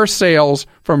fare sales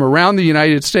from around the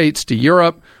United States to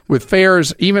Europe with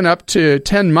fares even up to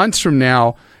 10 months from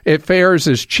now at fares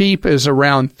as cheap as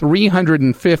around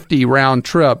 $350 round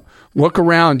trip. Look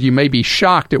around. You may be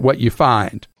shocked at what you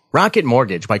find. Rocket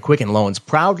Mortgage by Quicken Loans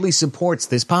proudly supports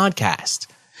this podcast.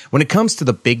 When it comes to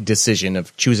the big decision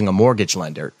of choosing a mortgage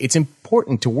lender, it's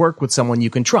important to work with someone you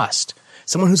can trust,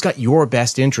 someone who's got your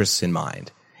best interests in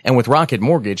mind. And with Rocket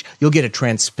Mortgage, you'll get a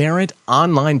transparent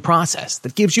online process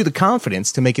that gives you the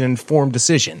confidence to make an informed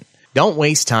decision. Don't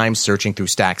waste time searching through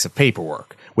stacks of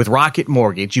paperwork. With Rocket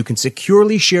Mortgage, you can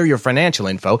securely share your financial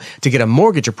info to get a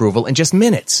mortgage approval in just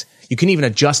minutes. You can even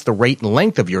adjust the rate and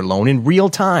length of your loan in real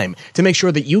time to make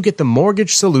sure that you get the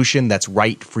mortgage solution that's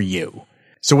right for you.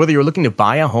 So whether you're looking to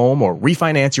buy a home or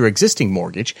refinance your existing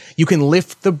mortgage, you can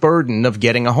lift the burden of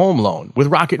getting a home loan with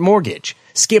Rocket Mortgage.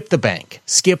 Skip the bank.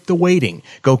 Skip the waiting.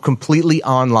 Go completely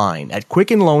online at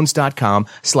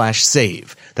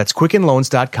quickenloans.com/save. That's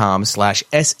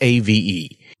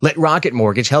quickenloans.com/SAVE. Let Rocket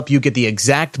Mortgage help you get the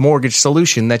exact mortgage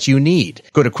solution that you need.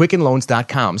 Go to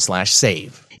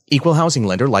quickenloans.com/save. Equal housing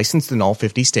lender licensed in all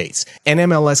 50 states.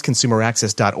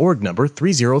 NMLSconsumeraccess.org number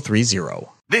 3030.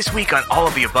 This week on All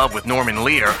of the Above with Norman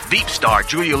Lear, Veep star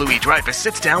Julia Louis-Dreyfus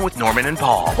sits down with Norman and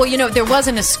Paul. Well, you know, there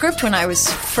wasn't a script when I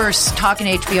was first talking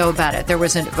to HBO about it. There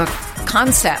was a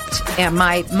concept, and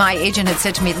my agent had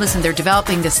said to me, listen, they're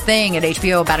developing this thing at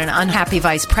HBO about an unhappy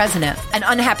vice president, an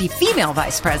unhappy female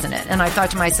vice president. And I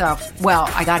thought to myself, well,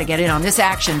 I got to get in on this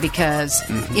action because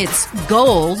it's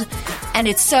gold, and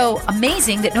it's so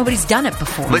amazing that nobody's done it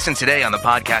before. Listen today on the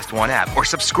Podcast One app or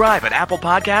subscribe at Apple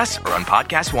Podcasts or on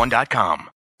PodcastOne.com.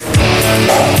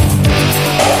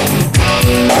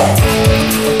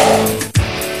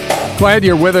 Glad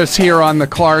you're with us here on the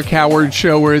Clark Howard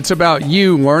Show, where it's about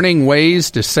you learning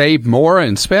ways to save more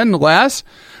and spend less.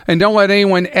 And don't let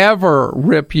anyone ever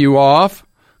rip you off.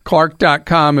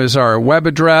 Clark.com is our web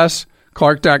address.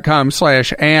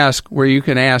 Clark.com/ask, where you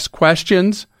can ask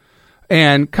questions.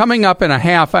 And coming up in a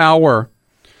half hour,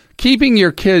 keeping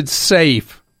your kids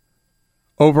safe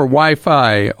over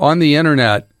Wi-Fi on the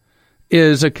internet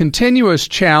is a continuous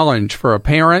challenge for a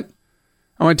parent.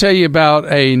 I want to tell you about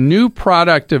a new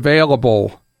product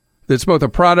available that's both a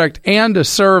product and a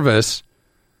service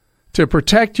to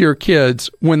protect your kids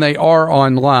when they are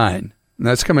online. And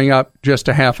that's coming up just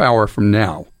a half hour from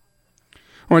now.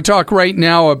 I want to talk right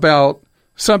now about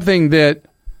something that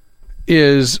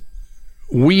is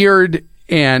weird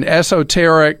and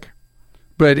esoteric,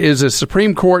 but is a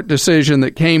Supreme Court decision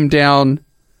that came down,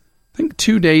 I think,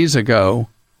 2 days ago,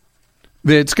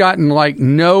 that's gotten like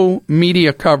no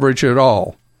media coverage at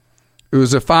all. It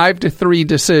was a 5-3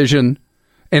 decision,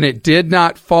 and it did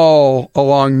not fall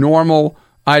along normal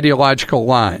ideological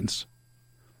lines.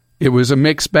 It was a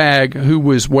mixed bag who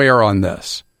was where on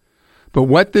this. But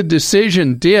what the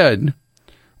decision did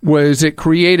was it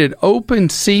created open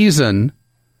season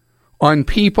on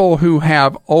people who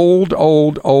have old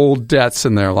debts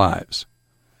in their lives.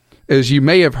 As you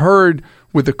may have heard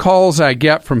with the calls I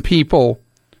get from people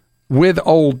with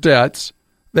old debts,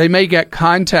 they may get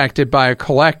contacted by a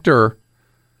collector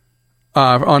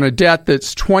on a debt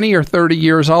that's 20 or 30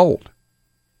 years old.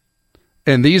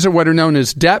 And these are what are known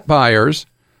as debt buyers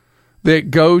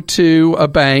that go to a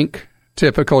bank,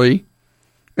 typically,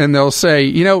 and they'll say,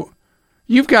 you know,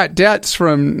 you've got debts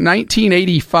from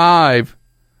 1985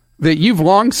 that you've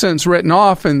long since written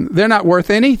off, and they're not worth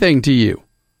anything to you.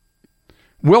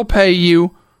 We'll pay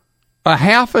you a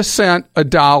half a cent a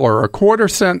dollar, a quarter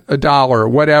cent a dollar,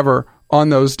 whatever, on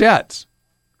those debts.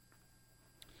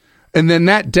 And then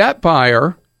that debt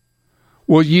buyer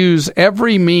will use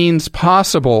every means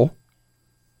possible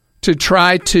to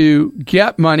try to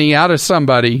get money out of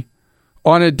somebody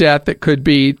on a debt that could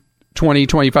be 20,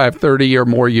 25, 30 or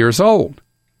more years old.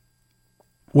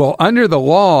 Well, under the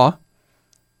law,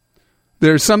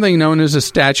 there's something known as a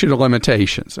statute of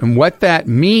limitations. And what that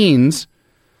means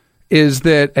is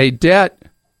that a debt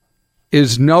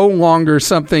is no longer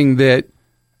something that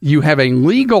you have a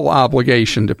legal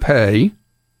obligation to pay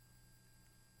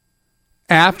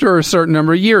after a certain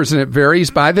number of years. And it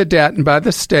varies by the debt and by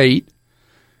the state.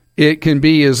 It can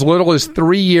be as little as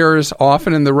 3 years,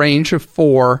 often in the range of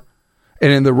 4,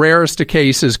 and in the rarest of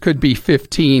cases could be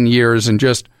 15 years in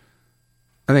just,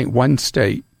 I think, one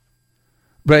state.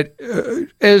 But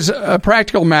as a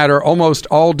practical matter, almost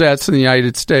all debts in the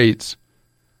United States,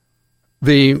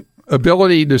 the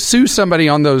ability to sue somebody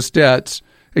on those debts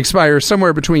expires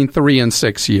somewhere between 3 and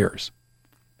 6 years.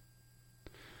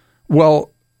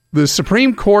 Well, the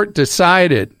Supreme Court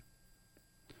decided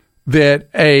that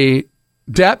a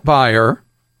debt buyer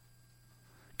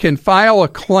can file a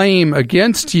claim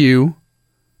against you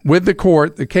with the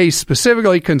court. The case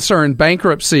specifically concerned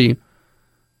bankruptcy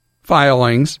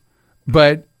filings,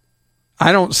 but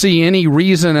I don't see any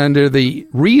reason under the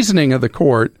reasoning of the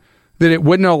court that it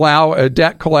wouldn't allow a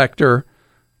debt collector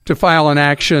to file an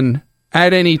action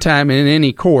at any time in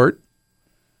any court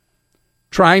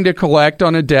trying to collect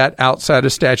on a debt outside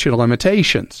of statute of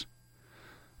limitations.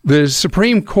 The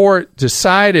Supreme Court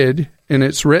decided in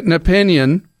its written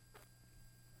opinion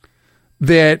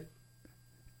that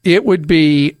it would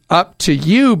be up to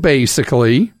you,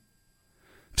 basically,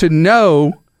 to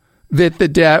know that the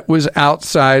debt was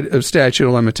outside of statute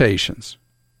of limitations.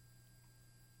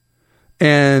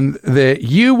 And that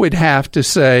you would have to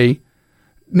say,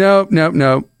 no,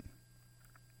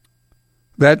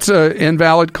 that's an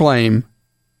invalid claim,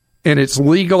 and it's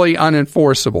legally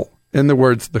unenforceable, in the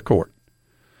words of the court.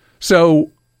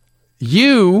 So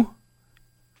you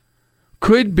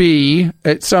could be,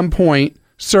 at some point,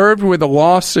 served with a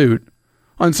lawsuit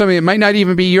on something that might not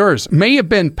even be yours. May have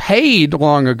been paid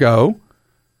long ago,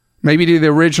 maybe to the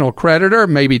original creditor,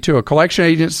 maybe to a collection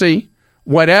agency,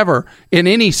 whatever. In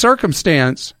any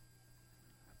circumstance,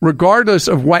 regardless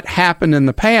of what happened in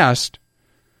the past,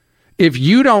 if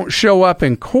you don't show up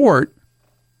in court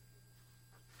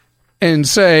and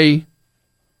say,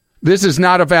 this is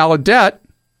not a valid debt,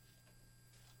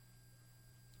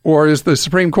 or as the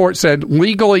Supreme Court said,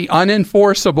 legally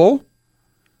unenforceable,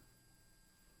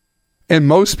 and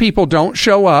most people don't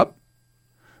show up,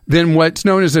 then what's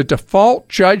known as a default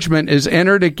judgment is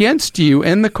entered against you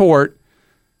in the court,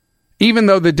 even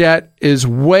though the debt is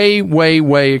way, way,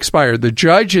 way expired. The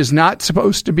judge is not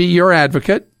supposed to be your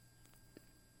advocate,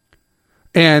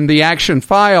 and the action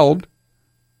filed,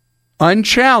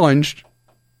 unchallenged,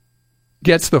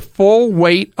 gets the full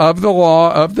weight of the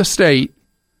law of the state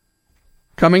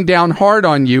coming down hard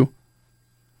on you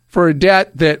for a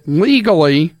debt that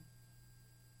legally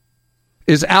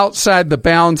is outside the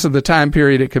bounds of the time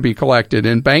period it could be collected.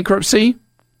 In bankruptcy,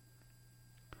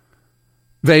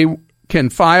 they can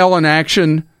file an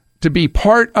action to be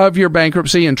part of your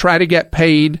bankruptcy and try to get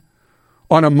paid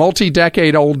on a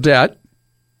multi-decade-old debt.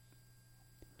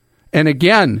 And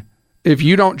again, if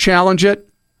you don't challenge it,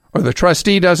 or the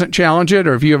trustee doesn't challenge it,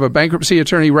 or if you have a bankruptcy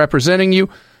attorney representing you,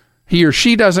 he or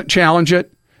she doesn't challenge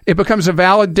it, it becomes a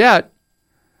valid debt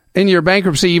in your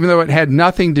bankruptcy, even though it had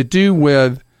nothing to do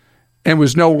with and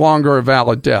was no longer a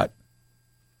valid debt.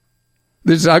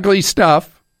 This is ugly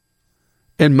stuff.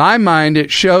 In my mind,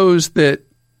 it shows that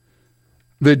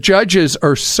the judges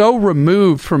are so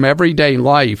removed from everyday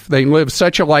life. They live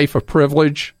such a life of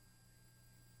privilege,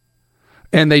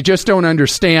 and they just don't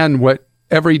understand what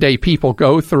everyday people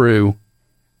go through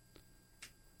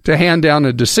to hand down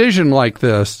a decision like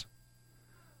this.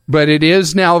 But it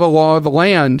is now the law of the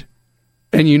land,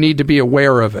 and you need to be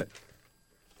aware of it.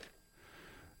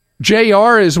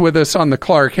 JR is with us on the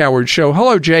Clark Howard Show.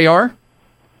 Hello, JR.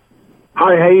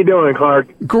 Hi, how you doing, Clark?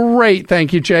 Great,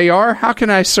 thank you, JR. How can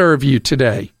I serve you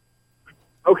today?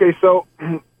 Okay, so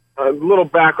a little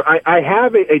back. I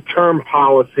have a term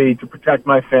policy to protect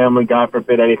my family, God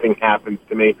forbid anything happens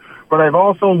to me. But I've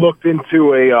also looked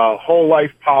into a whole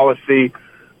life policy,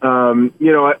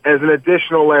 as an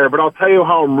additional layer. But I'll tell you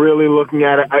how I'm really looking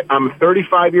at it. I'm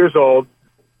 35 years old.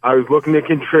 I was looking to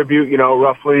contribute,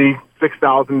 roughly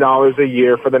 $6,000 a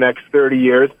year for the next 30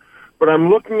 years. But I'm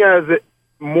looking at it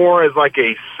more as like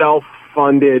a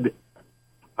self-funded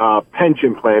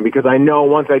pension plan, because I know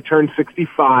once I turn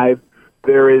 65,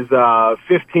 there is a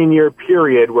 15-year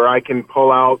period where I can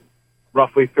pull out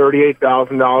roughly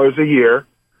 $38,000 a year.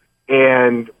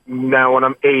 And now when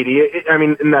I'm 80,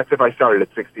 and that's if I started at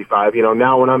 65,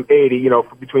 now when I'm 80,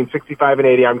 between 65 and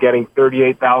 80, I'm getting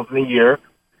 $38,000 a year.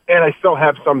 And I still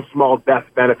have some small death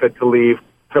benefit to leave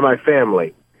to my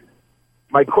family.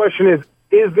 My question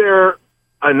is there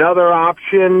another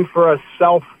option for a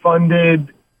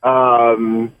self-funded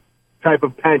type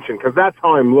of pension? Because that's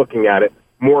how I'm looking at it,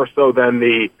 more so than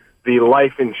the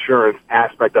life insurance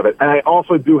aspect of it. And I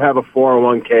also do have a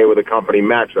 401k with a company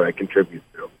match that I contribute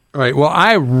to. All right. Well,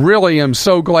 I really am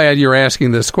so glad you're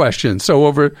asking this question. So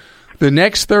over the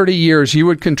next 30 years, you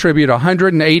would contribute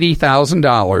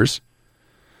 $180,000.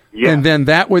 Yeah. And then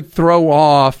that would throw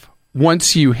off,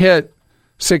 once you hit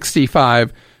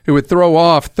 65, it would throw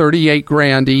off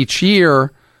 $38,000 each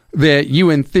year that you,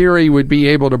 in theory, would be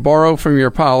able to borrow from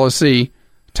your policy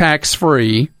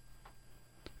tax-free.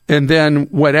 And then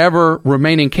whatever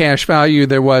remaining cash value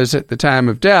there was at the time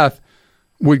of death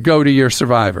would go to your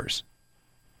survivors.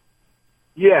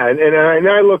 Yeah, and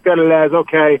I looked at it as,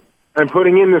 okay, I'm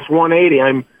putting in this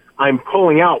 180, I'm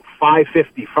pulling out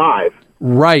 555.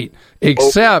 Right,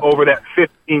 except over that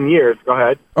 15 years. Go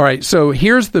ahead. All right, so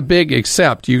here's the big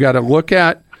except you got to look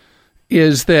at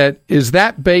is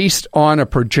that based on a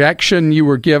projection you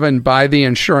were given by the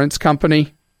insurance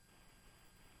company?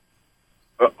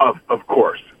 Of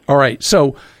course. All right,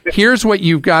 so here's what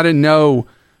you've got to know,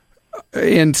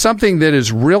 and something that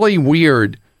is really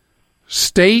weird.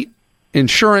 State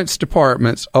insurance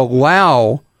departments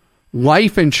allow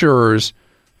life insurers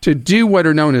to do what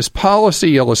are known as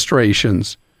policy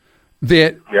illustrations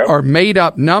that are made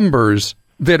up numbers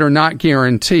that are not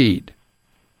guaranteed.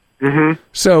 Mm-hmm.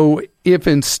 So if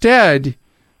instead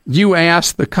you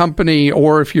ask the company,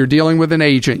 or if you're dealing with an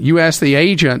agent, you ask the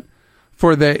agent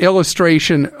for the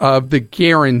illustration of the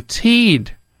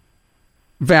guaranteed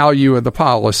value of the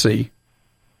policy,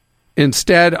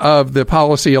 instead of the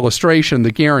policy illustration,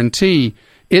 the guarantee,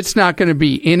 it's not going to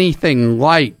be anything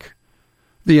like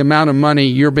the amount of money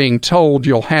you're being told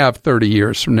you'll have 30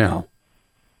 years from now.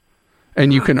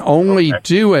 And you can only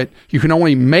do it, you can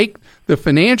only make the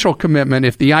financial commitment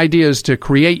if the idea is to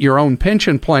create your own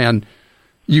pension plan.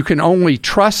 You can only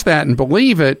trust that and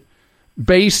believe it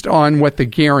based on what the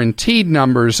guaranteed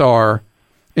numbers are,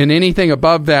 and anything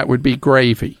above that would be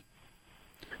gravy.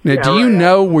 Now, do you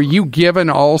know, were you given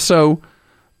also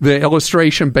the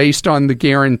illustration based on the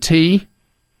guarantee?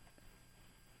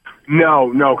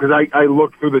 No, because I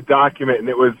looked through the document, and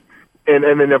it was, and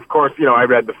then of course, I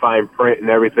read the fine print and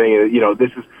everything, and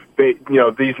this is,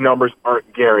 these numbers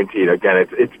aren't guaranteed. Again,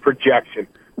 it's projection.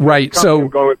 Right. So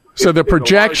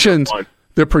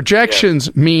the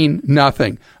projections mean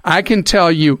nothing. I can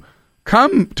tell you,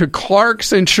 come to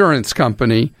Clark's Insurance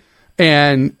Company,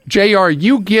 and JR,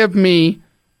 you give me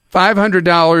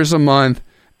 $500 a month,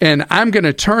 and I'm going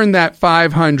to turn that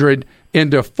 $500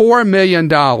 into $4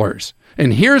 million.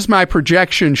 And here's my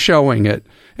projection showing it.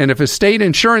 And if a state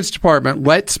insurance department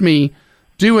lets me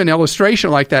do an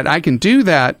illustration like that, I can do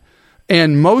that.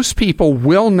 And most people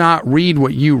will not read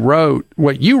what you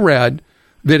read,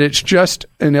 that it's just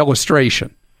an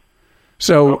illustration.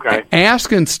 So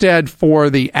ask instead for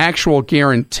the actual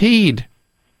guaranteed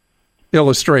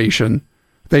illustration.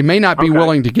 They may not be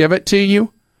willing to give it to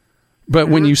you, but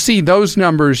when you see those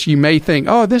numbers, you may think,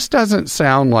 oh, this doesn't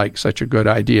sound like such a good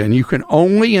idea. And you can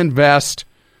only invest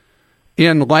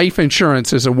in life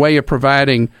insurance as a way of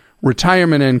providing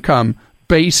retirement income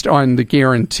based on the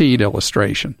guaranteed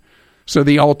illustration. So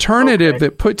the alternative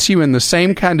that puts you in the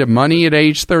same kind of money at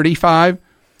age 35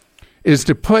 is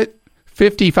to put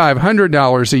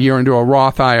 $5,500 a year into a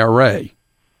Roth IRA.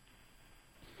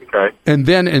 Okay. And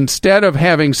then instead of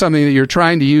having something that you're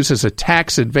trying to use as a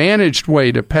tax-advantaged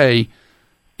way to pay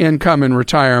income in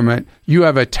retirement, you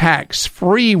have a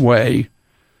tax-free way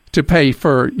to pay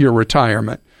for your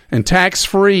retirement. And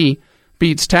tax-free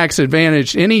beats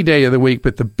tax-advantaged any day of the week.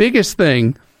 But the biggest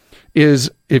thing is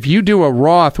if you do a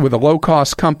Roth with a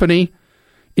low-cost company,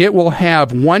 it will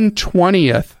have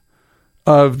 1/20th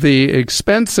of the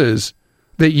expenses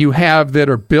that you have that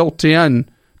are built in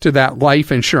to that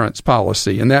life insurance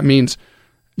policy. And that means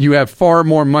you have far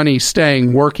more money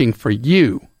working for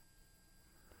you.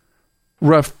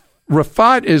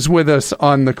 Rafat is with us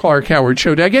on the Clark Howard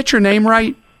Show. Did I get your name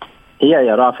right? Yeah,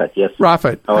 Rafat, yes.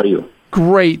 Rafat. How are you?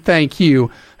 Great, thank you.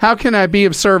 How can I be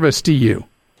of service to you?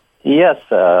 Yes,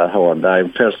 Howard.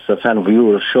 I'm first a fan of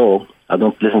your show. I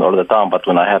don't listen all the time, but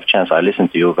when I have chance, I listen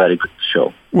to you. Very good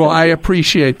show. Well, I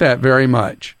appreciate that very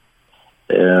much.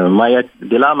 My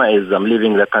dilemma is I'm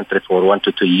leaving the country for 1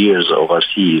 to 2 years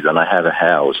overseas, and I have a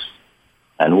house.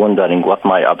 and wondering what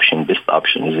my best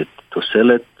option. Is it to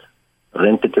sell it,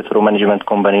 rent it through management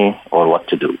company, or what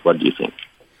to do? What do you think?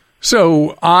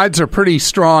 So odds are pretty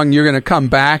strong you're going to come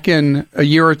back in a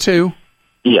year or two?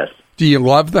 Yes. Do you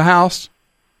love the house?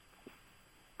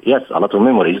 Yes, a lot of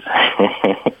memories.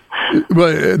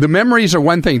 Well, the memories are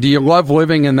one thing. Do you love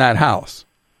living in that house?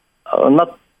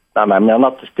 Not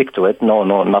to stick to it. No,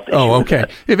 not. Oh, okay.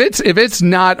 If it's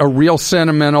not a real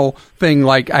sentimental thing,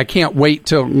 like I can't wait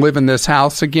to live in this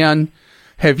house again,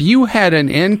 have you had an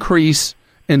increase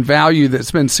in value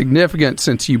that's been significant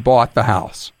since you bought the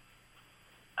house?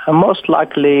 Most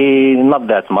likely not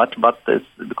that much, but it's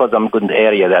because I'm good in the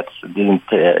area that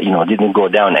didn't go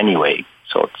down anyway.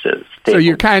 So it's stable. So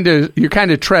you're kind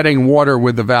of treading water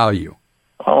with the value.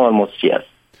 Almost, yes.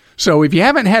 So if you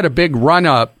haven't had a big run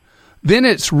up, then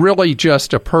it's really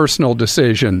just a personal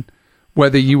decision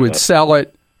whether you would sell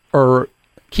it or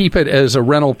keep it as a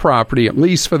rental property, at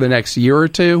least for the next year or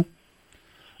two.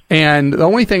 And the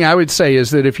only thing I would say is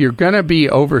that if you're going to be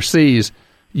overseas,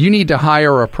 you need to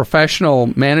hire a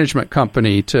professional management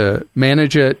company to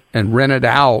manage it and rent it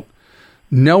out,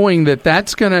 knowing that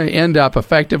that's going to end up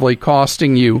effectively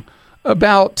costing you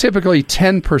about typically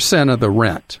 10% of the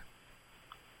rent.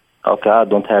 Okay, I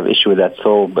don't have issue with that.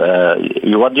 So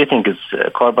what do you think? Is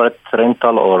corporate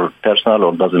rental or personal,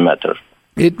 or doesn't matter?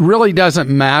 It really doesn't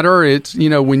matter. It's,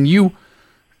 when you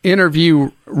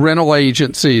interview rental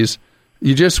agencies,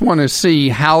 you just want to see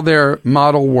how their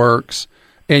model works,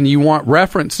 and you want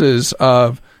references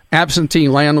of absentee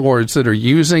landlords that are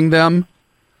using them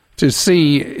to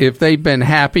see if they've been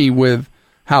happy with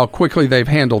how quickly they've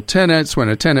handled tenants. When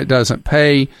a tenant doesn't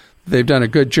pay, they've done a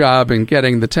good job in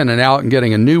getting the tenant out and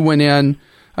getting a new one in.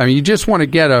 I mean, you just want to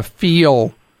get a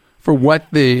feel for what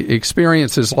the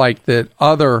experience is like that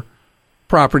other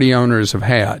property owners have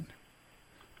had.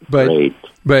 But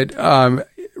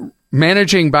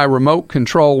managing by remote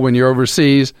control when you're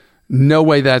overseas, no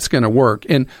way that's going to work.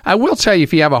 And I will tell you,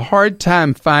 if you have a hard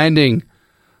time finding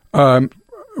a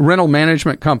rental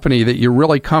management company that you're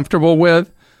really comfortable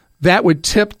with, that would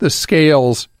tip the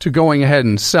scales to going ahead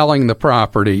and selling the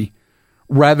property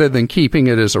rather than keeping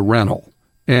it as a rental.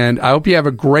 And I hope you have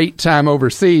a great time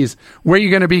overseas. Where are you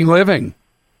going to be living?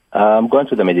 I'm going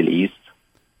to the Middle East.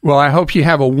 Well, I hope you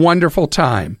have a wonderful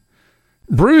time.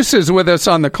 Bruce is with us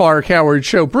on the Clark Howard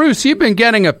Show. Bruce, you've been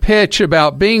getting a pitch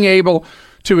about being able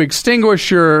to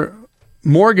extinguish your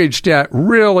mortgage debt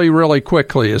really, really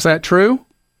quickly. Is that true?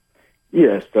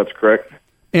 Yes, that's correct.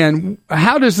 And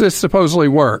how does this supposedly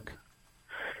work?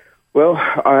 Well,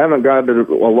 I haven't got a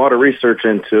lot of research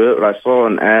into it, but I saw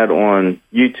an ad on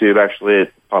YouTube. Actually,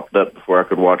 it popped up before I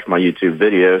could watch my YouTube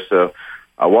video, so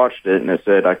I watched it, and it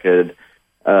said I could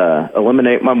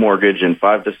eliminate my mortgage in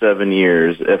 5 to 7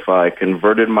 years if I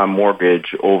converted my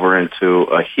mortgage over into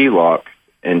a HELOC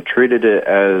and treated it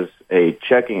as a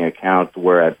checking account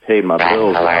where I paid my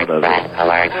bills out of it.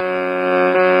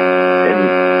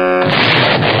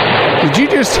 Did you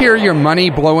just hear your money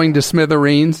blowing to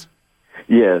smithereens?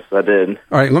 Yes, I did.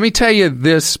 All right, let me tell you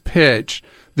this pitch.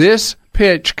 This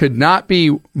pitch could not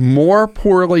be more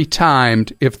poorly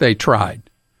timed if they tried.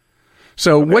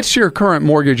 So what's your current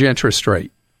mortgage interest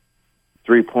rate?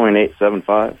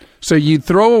 3.875. So you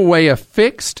throw away a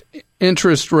fixed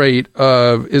interest rate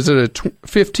of, is it a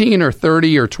 15 or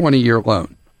 30 or 20-year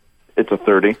loan? It's a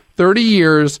 30. 30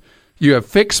 years, you have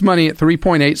fixed money at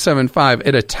 3.875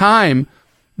 at a time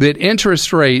that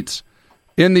interest rates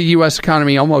in the U.S.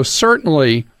 economy almost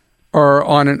certainly are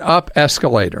on an up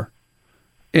escalator.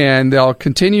 And they'll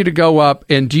continue to go up.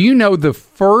 And do you know the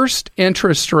first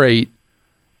interest rate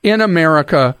in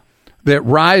America that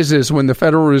rises when the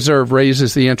Federal Reserve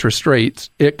raises the interest rates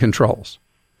it controls?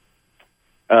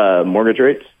 Mortgage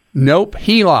rates? Nope,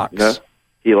 HELOCs. No,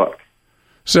 HELOC.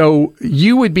 So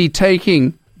you would be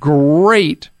taking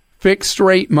great fixed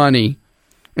rate money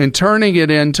and turning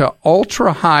it into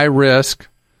ultra high risk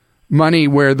money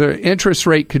where the interest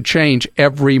rate could change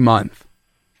every month.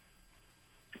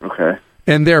 Okay.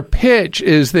 And their pitch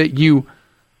is that you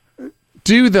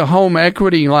do the home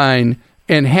equity line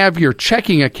and have your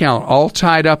checking account all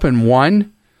tied up in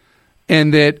one,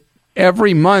 and that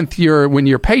every month when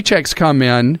your paychecks come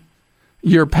in,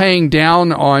 you're paying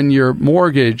down on your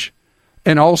mortgage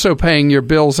and also paying your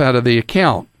bills out of the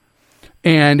account.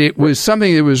 And it was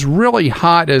something that was really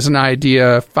hot as an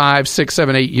idea 5, 6,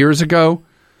 7, 8 years ago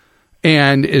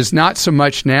and is not so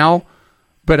much now.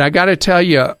 But I got to tell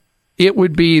you, it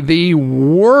would be the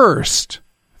worst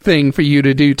thing for you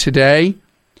to do today.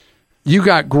 You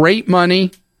got great money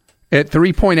at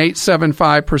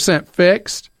 3.875%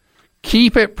 fixed.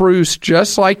 Keep it, Bruce,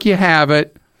 just like you have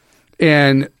it,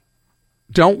 and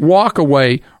don't walk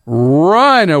away.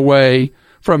 run away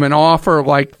from an offer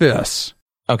like this.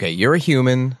 Okay, you're a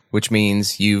human, which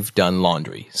means you've done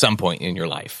laundry some point in your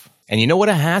life. And you know what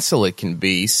a hassle it can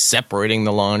be, separating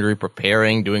the laundry,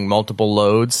 preparing, doing multiple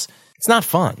loads. It's not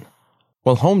fun.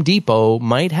 Well, Home Depot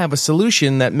might have a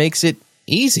solution that makes it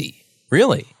easy.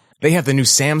 Really. They have the new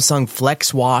Samsung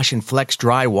Flex Wash and Flex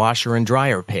Dry washer and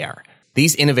dryer pair.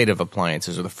 These innovative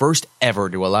appliances are the first ever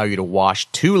to allow you to wash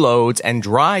 2 loads and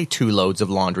dry 2 loads of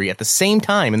laundry at the same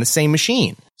time in the same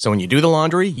machine. So when you do the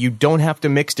laundry, you don't have to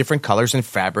mix different colors and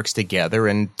fabrics together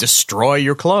and destroy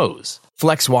your clothes.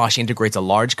 Flex Wash integrates a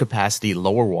large capacity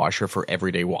lower washer for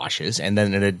everyday washes and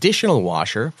then an additional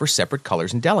washer for separate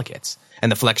colors and delicates.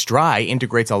 And the Flex Dry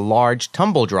integrates a large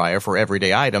tumble dryer for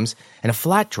everyday items and a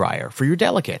flat dryer for your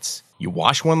delicates. You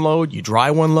wash 1 load, you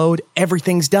dry 1 load,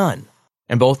 everything's done.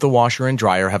 And both the washer and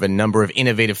dryer have a number of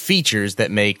innovative features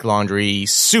that make laundry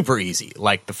super easy,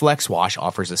 like the Flex Wash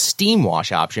offers a steam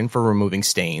wash option for removing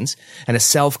stains and a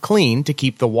self-clean to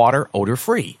keep the water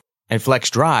odor-free. And Flex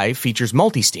Dry features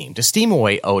multi-steam to steam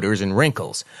away odors and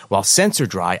wrinkles, while Sensor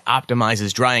Dry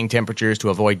optimizes drying temperatures to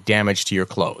avoid damage to your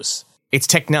clothes. It's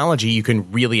technology you can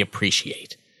really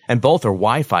appreciate. And both are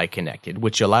Wi-Fi connected,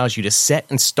 which allows you to set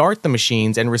and start the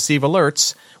machines and receive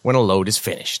alerts when a load is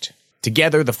finished.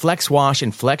 Together, the Flex Wash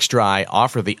and Flex Dry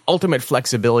offer the ultimate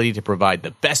flexibility to provide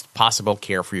the best possible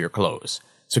care for your clothes.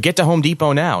 So get to Home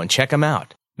Depot now and check them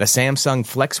out. The Samsung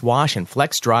Flex Wash and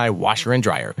Flex Dry washer and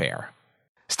dryer pair.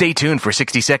 Stay tuned for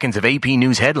 60 seconds of AP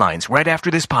News headlines right after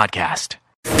this podcast.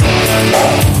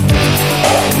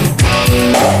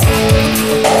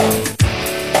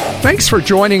 Thanks for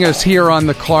joining us here on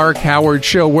the Clark Howard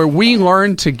Show, where we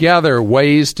learn together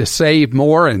ways to save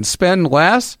more and spend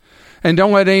less. And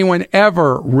don't let anyone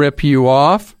ever rip you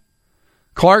off.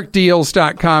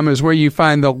 ClarkDeals.com is where you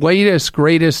find the latest,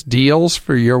 greatest deals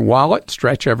for your wallet.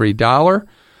 Stretch every dollar.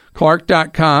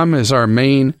 Clark.com is our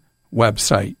main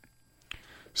website.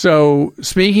 So,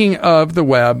 speaking of the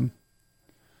web,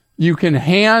 you can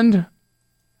hand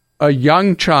a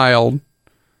young child,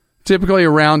 typically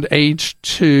around age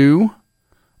 2,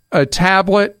 a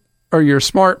tablet or your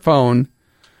smartphone,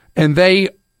 and they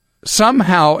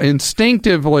somehow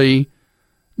instinctively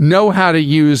know how to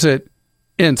use it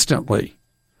instantly.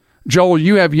 Joel,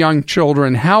 you have young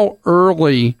children. How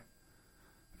early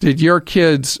did your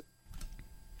kids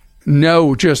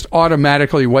know just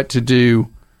automatically what to do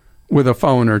with a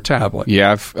phone or tablet?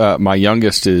 Yeah, my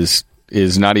youngest is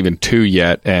not even 2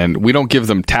 yet, and we don't give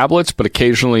them tablets, but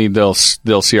occasionally they'll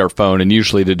see our phone, and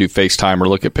usually to do FaceTime or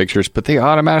look at pictures, but they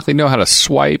automatically know how to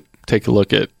swipe, take a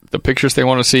look at the pictures they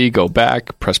want to see, go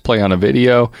back, press play on a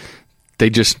video.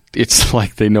 It's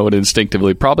like they know it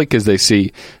instinctively, probably because they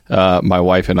see my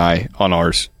wife and I on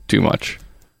ours too much.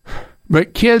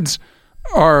 But kids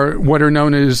are what are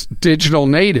known as digital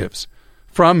natives.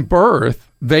 From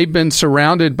birth, they've been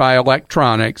surrounded by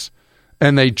electronics,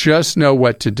 and they just know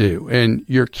what to do. And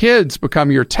your kids become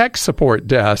your tech support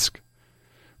desk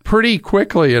pretty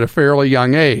quickly at a fairly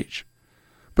young age.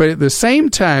 But at the same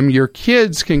time, your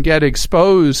kids can get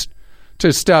exposed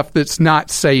to stuff that's not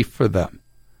safe for them.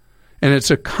 And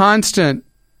it's a constant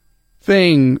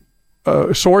thing,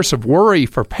 a source of worry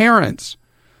for parents,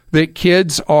 that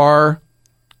kids are,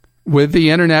 with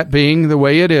the internet being the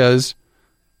way it is,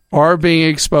 are being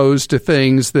exposed to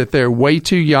things that they're way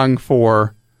too young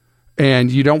for, and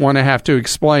you don't want to have to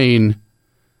explain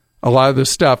a lot of the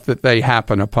stuff that they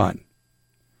happen upon.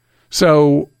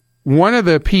 So one of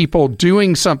the people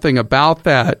doing something about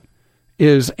that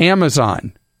is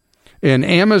Amazon. And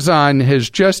Amazon has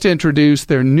just introduced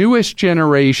their newest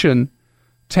generation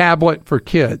tablet for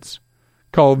kids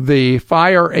called the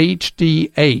Fire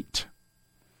HD 8.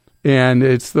 And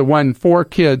it's the one for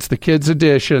kids, the kids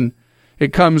edition.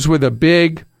 It comes with a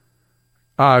big,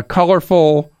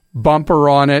 colorful bumper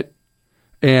on it.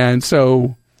 And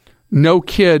so no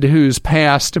kid who's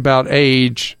past about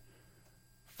age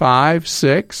 5,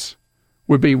 6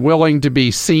 would be willing to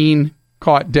be seen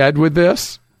caught dead with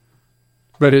this.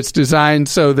 But it's designed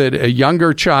so that a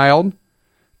younger child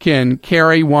can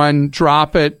carry one,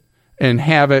 drop it, and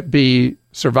have it be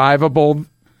survivable,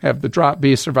 have the drop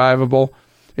be survivable.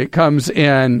 It comes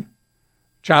in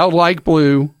childlike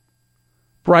blue,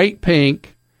 bright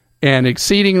pink, and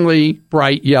exceedingly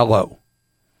bright yellow.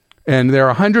 And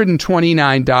they're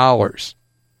 $129.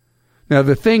 Now,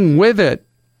 the thing with it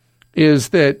is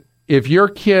that if your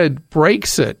kid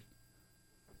breaks it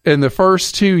in the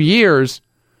first 2 years,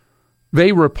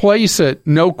 they replace it,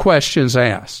 no questions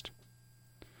asked.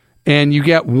 And you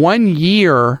get 1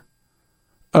 year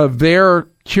of their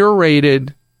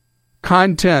curated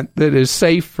content that is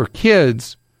safe for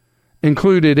kids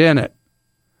included in it.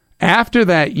 After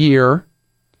that year,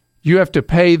 you have to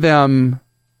pay them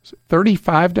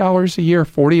 $35 a year,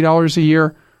 $40 a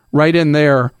year, right in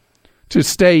there to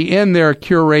stay in their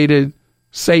curated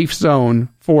safe zone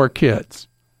for kids.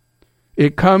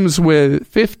 It comes with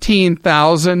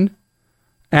 15,000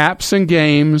 apps and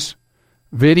games,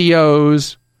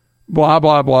 videos, blah,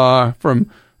 blah, blah, from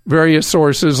various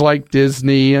sources like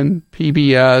Disney and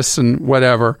PBS and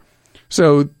whatever.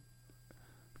 So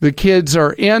the kids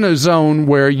are in a zone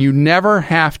where you never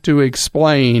have to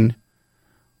explain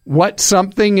what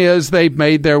something is they've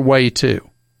made their way to.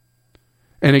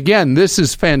 And again, this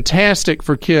is fantastic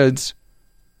for kids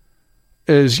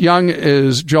as young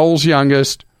as Joel's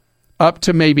youngest, up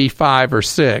to maybe 5 or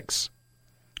 6.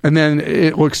 And then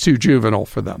it looks too juvenile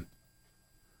for them.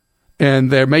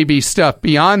 And there may be stuff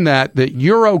beyond that that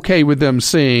you're okay with them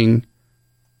seeing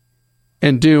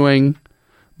and doing.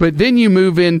 But then you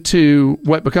move into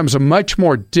what becomes a much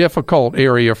more difficult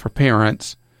area for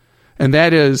parents. And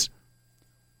that is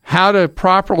how to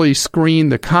properly screen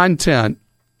the content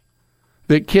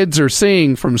that kids are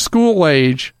seeing from school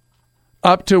age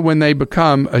up to when they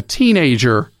become a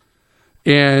teenager.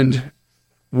 And,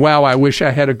 wow, I wish I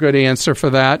had a good answer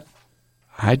for that.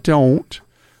 I don't.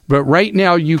 But right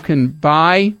now you can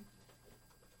buy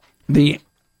the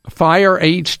Fire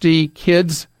HD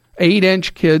Kids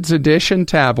 8-inch Kids Edition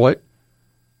tablet.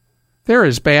 They're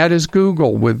as bad as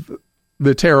Google with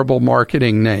the terrible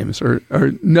marketing names or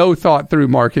no thought through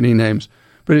marketing names.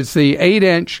 But it's the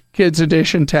 8-inch Kids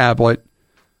Edition tablet,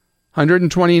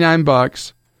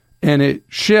 $129, and it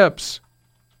ships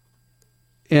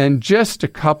in just a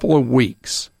couple of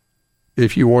weeks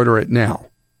if you order it now.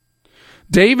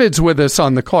 David's with us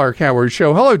on the Clark Howard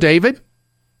Show. Hello, David.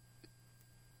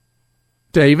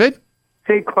 David?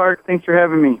 Hey, Clark. Thanks for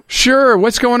having me. Sure.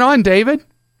 What's going on, David?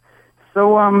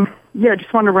 So, I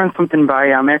just wanted to run something by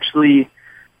you. I'm actually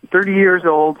 30 years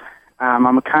old.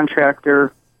 I'm a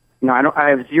contractor. I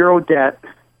have zero debt.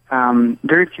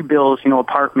 Very few bills,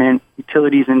 apartment,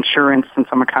 utilities, insurance, since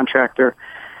I'm a contractor.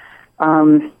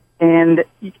 And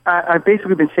I've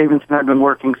basically been saving since I've been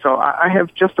working, so I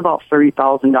have just about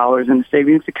 $30,000 in the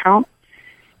savings account.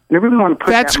 And I really want to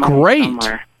put that money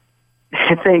somewhere.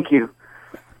 Thank you.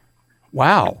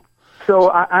 Wow. So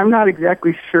I'm not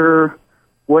exactly sure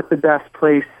where the best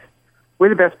place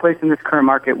in this current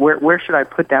market. Where should I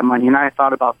put that money? And I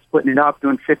thought about splitting it up,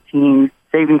 doing 15,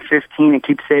 saving 15, and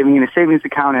keep saving in a savings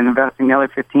account and investing the other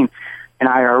 15 in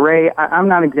IRA. I'm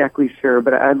not exactly sure,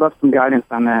 but I'd love some guidance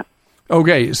on that.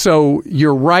 Okay, so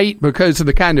you're right, because of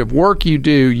the kind of work you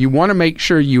do, you want to make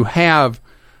sure you have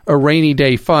a rainy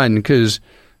day fund because,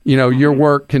 your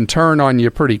work can turn on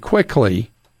you pretty quickly.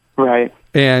 Right.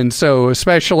 And so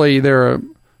especially there are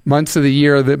months of the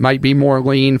year that might be more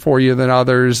lean for you than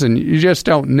others, and you just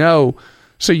don't know.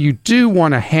 So you do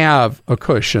want to have a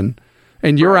cushion.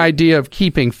 And your idea of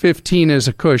keeping 15 as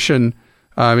a cushion,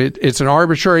 it's an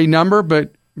arbitrary number,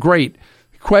 but great.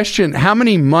 Question, how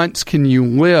many months can you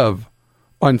live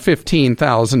on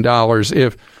 $15,000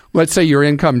 if, let's say, your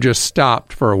income just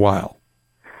stopped for a while?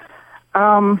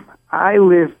 I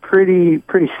live pretty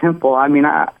simple. I mean,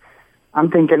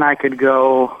 I'm thinking I could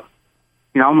go,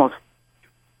 almost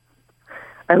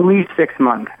at least 6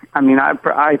 months. I mean,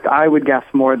 I would guess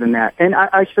more than that. And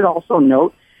I should also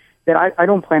note that I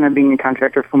don't plan on being a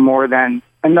contractor for more than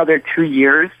another 2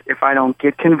 years if I don't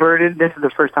get converted. This is the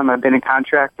first time I've been a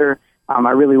contractor.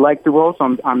 I really like the role,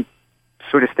 so I'm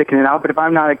sort of sticking it out. But if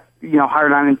I'm not,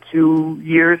 hired on in 2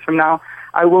 years from now,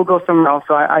 I will go somewhere else.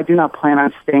 So I do not plan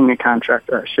on staying a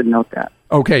contractor. I should note that.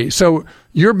 Okay, so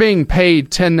you're being paid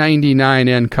 1099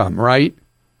 income, right?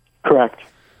 Correct.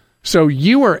 So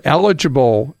you are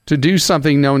eligible to do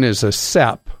something known as a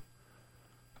SEP,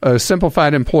 a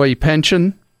Simplified Employee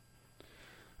Pension,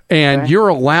 and you're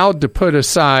allowed to put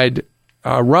aside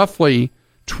roughly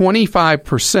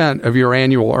 25% of your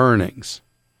annual earnings.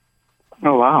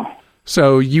 Oh, wow.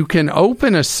 So you can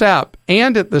open a SEP,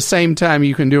 and at the same time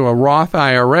you can do a Roth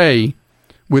IRA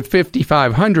with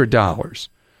 $5,500.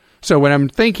 So what I'm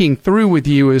thinking through with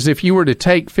you is if you were to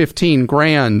take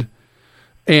 $15,000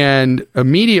 and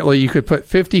immediately you could put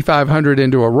 $5,500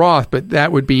 into a Roth, but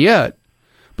that would be it.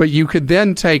 But you could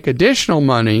then take additional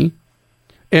money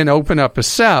and open up a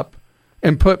SEP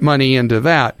and put money into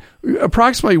that.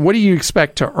 Approximately, what do you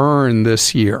expect to earn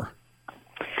this year?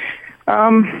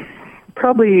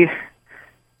 Probably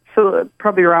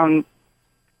around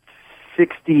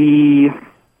 60,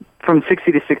 from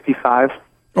 60 to 65.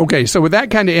 Okay, so with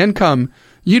that kind of income,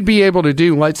 you'd be able to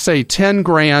do, let's say,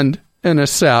 $10,000 in a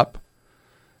SEP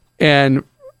and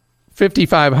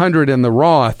 $5,500 in the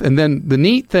Roth. And then the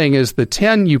neat thing is the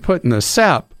 10 you put in the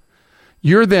SEP,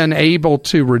 you're then able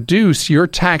to reduce your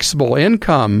taxable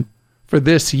income for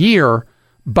this year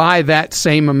by that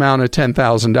same amount of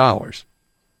 $10,000.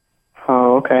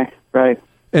 Oh, okay. Right.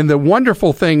 And the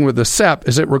wonderful thing with the SEP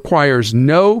is it requires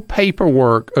no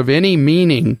paperwork of any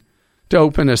meaning to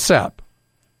open a SEP.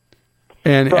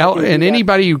 And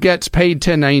anybody who gets paid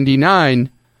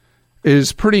 1099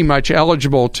 is pretty much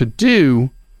eligible to do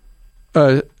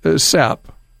a SEP.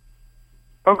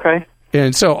 Okay.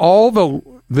 And so all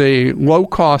the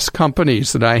low-cost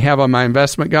companies that I have on my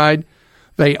investment guide,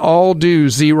 they all do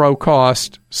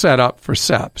zero-cost setup for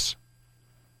SEPs.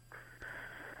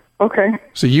 Okay.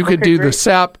 So you could do the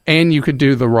SEP and you could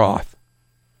do the Roth.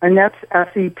 And that's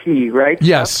SEP, right?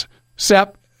 Yes.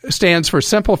 SEP stands for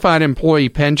Simplified Employee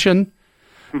Pension.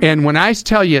 Mm-hmm. And when I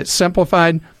tell you it's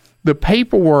simplified, the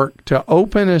paperwork to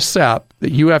open a SEP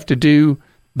that you have to do,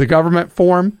 the government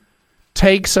form,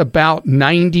 takes about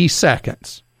 90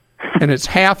 seconds. And it's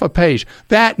half a page.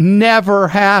 That never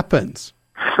happens.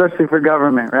 Especially for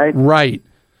government, right? Right.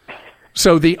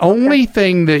 So the only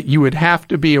thing that you would have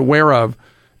to be aware of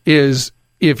is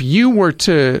if you were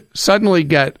to suddenly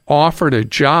get offered a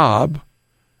job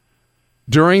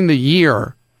during the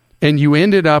year and you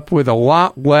ended up with a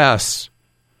lot less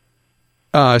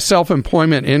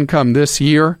self-employment income this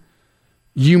year,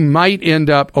 you might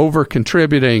end up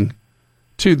over-contributing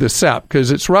to the SEP because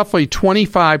it's roughly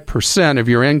 25% of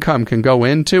your income can go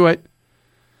into it.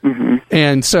 Mm-hmm.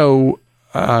 And so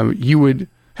you would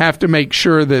have to make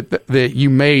sure that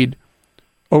you made,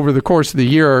 over the course of the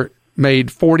year, made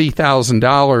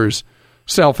 $40,000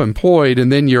 self-employed,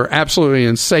 and then you're absolutely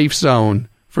in safe zone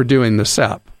for doing the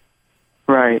SEP.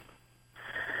 Right.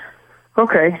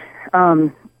 Okay.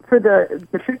 For the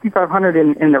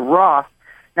 $5,500 in the Roth,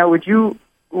 now would you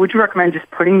recommend just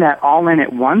putting that all in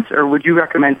at once, or would you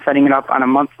recommend setting it up on a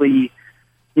monthly,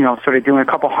 sort of doing a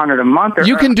couple hundred a month?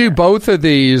 You can do both of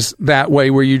these that way,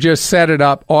 where you just set it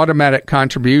up automatic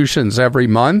contributions every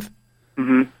month,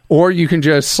 mm-hmm. or you can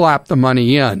just slap the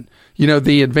money in.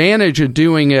 The advantage of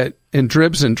doing it in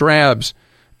dribs and drabs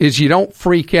is you don't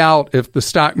freak out if the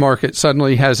stock market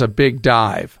suddenly has a big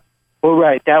dive. Well,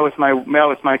 right. That was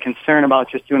my concern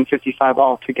about just doing 55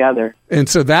 all together. And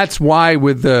so that's why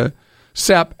with the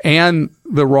SEP and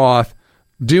the Roth,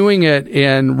 doing it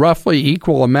in roughly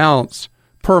equal amounts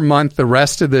per month the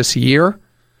rest of this year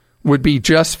would be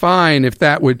just fine if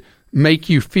that would make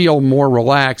you feel more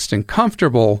relaxed and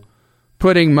comfortable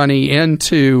putting money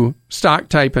into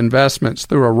stock-type investments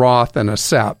through a Roth and a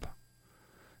SEP.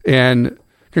 And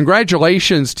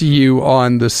congratulations to you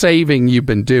on the saving you've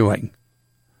been doing.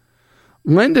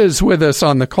 Linda's with us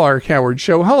on the Clark Howard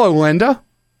Show. Hello, Linda.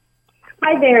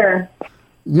 Hi there.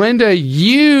 Linda,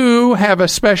 you have a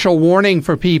special warning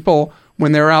for people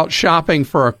when they're out shopping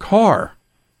for a car.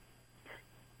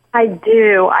 I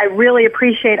do. I really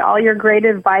appreciate all your great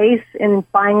advice in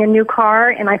buying a new car,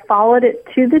 and I followed it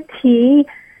to the T,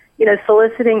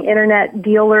 soliciting internet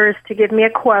dealers to give me a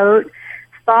quote.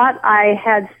 Thought I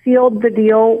had sealed the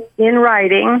deal in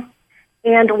writing,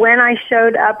 and when I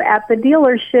showed up at the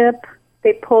dealership,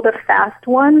 they pulled a fast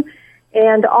one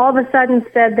and all of a sudden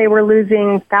said they were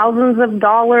losing thousands of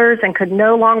dollars and could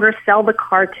no longer sell the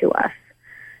car to us.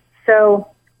 So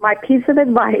my piece of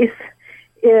advice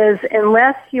is,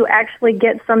 unless you actually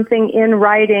get something in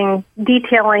writing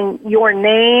detailing your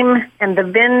name and the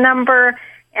VIN number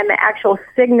and the actual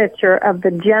signature of the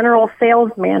general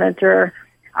sales manager,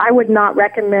 I would not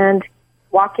recommend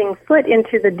walking foot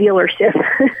into the dealership.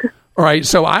 All right,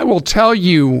 so I will tell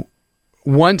you,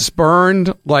 once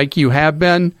burned like you have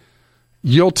been,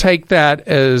 you'll take that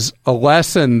as a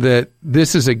lesson that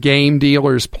this is a game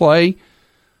dealers play.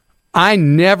 I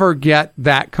never get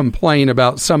that complaint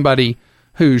about somebody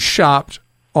who's shopped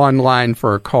online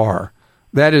for a car.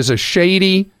 That is a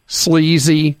shady,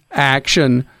 sleazy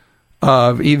action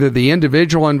of either the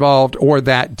individual involved or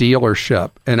that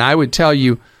dealership. And I would tell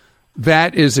you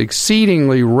that is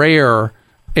exceedingly rare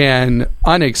and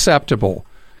unacceptable.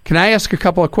 Can I ask a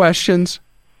couple of questions?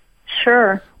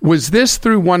 Sure. Was this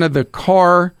through one of the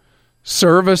car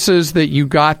services that you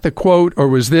got the quote, or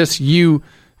was this you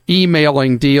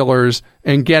emailing dealers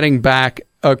and getting back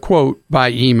a quote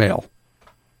by email?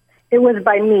 It was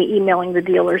by me emailing the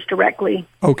dealers directly.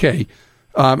 Okay.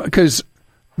 Because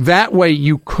that way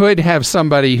you could have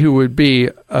somebody who would be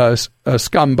a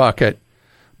scum bucket,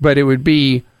 but it would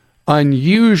be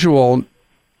unusual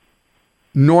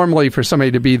normally for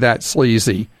somebody to be that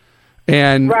sleazy.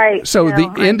 And right. So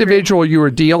the individual you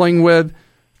were dealing with,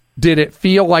 did it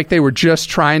feel like they were just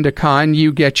trying to con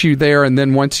you, get you there, and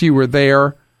then once you were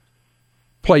there,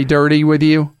 play dirty with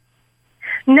you?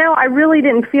 No, I really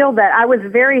didn't feel that. I was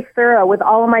very thorough with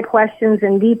all of my questions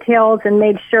and details and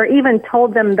made sure, even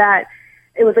told them that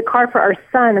it was a car for our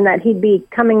son and that he'd be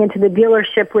coming into the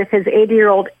dealership with his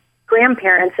 80-year-old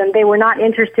grandparents, and they were not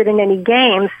interested in any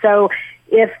games. So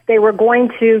if they were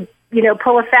going to,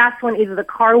 pull a fast one, either the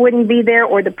car wouldn't be there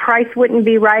or the price wouldn't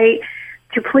be right,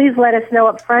 to please let us know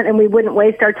up front and we wouldn't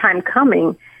waste our time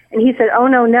coming. And he said, oh,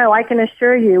 no, I can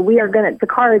assure you, the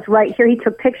car is right here. He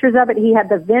took pictures of it. He had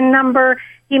the VIN number.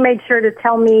 He made sure to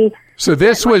tell me. So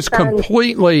this was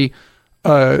completely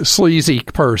a sleazy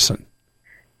person.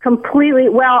 Completely.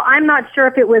 Well, I'm not sure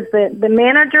if it was the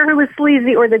manager who was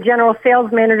sleazy or the general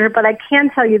sales manager, but I can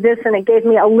tell you this, and it gave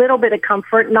me a little bit of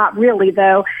comfort, not really,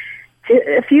 though.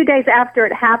 A few days after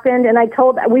it happened, and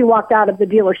we walked out of the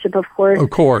dealership, of course.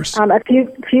 Of course. A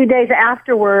few days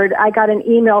afterward, I got an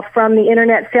email from the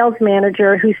internet sales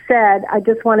manager who said, I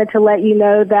just wanted to let you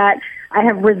know that I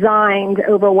have resigned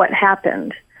over what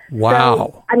happened. Wow.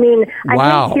 So,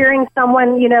 I hate hearing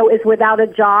someone, is without a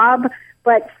job,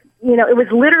 but, it was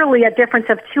literally a difference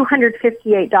of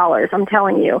 $258, I'm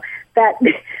telling you, that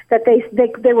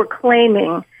they were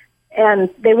claiming. And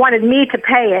they wanted me to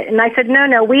pay it. And I said,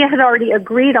 no, we had already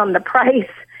agreed on the price.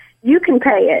 You can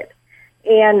pay it.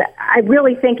 And I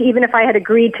really think even if I had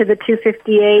agreed to the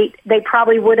 $258, they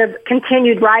probably would have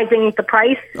continued rising the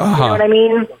price. You know what I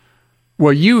mean?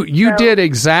 Well, you did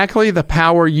exactly the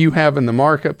power you have in the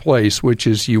marketplace, which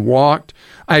is you walked.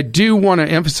 I do want to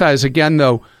emphasize again,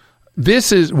 though,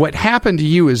 what happened to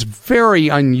you is very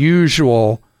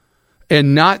unusual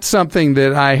and not something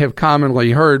that I have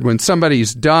commonly heard. When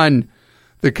somebody's done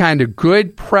the kind of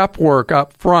good prep work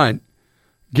up front,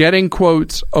 getting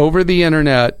quotes over the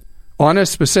internet on a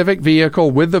specific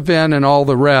vehicle with the VIN and all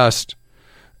the rest,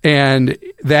 and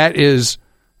that is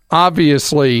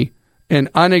obviously an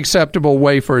unacceptable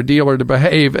way for a dealer to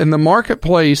behave, and the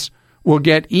marketplace will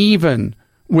get even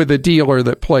with a dealer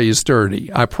that plays dirty,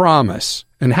 I promise.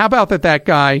 And how about that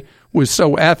guy was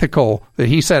so ethical that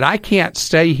he said, I can't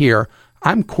stay here,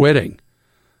 I'm quitting.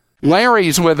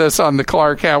 Larry's with us on the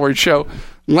Clark Howard Show.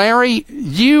 Larry,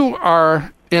 you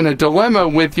are in a dilemma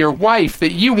with your wife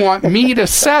that you want me to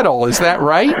settle. Is that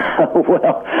right?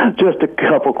 Well, just a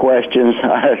couple questions.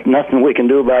 Nothing we can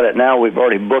do about it now. We've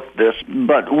already booked this.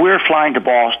 But we're flying to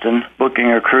Boston,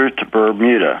 booking a cruise to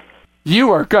Bermuda.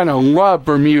 You are going to love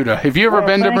Bermuda. Have you ever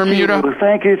been to Bermuda?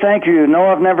 Thank you. No,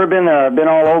 I've never been there. I've been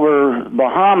all over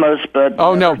Bahamas, but...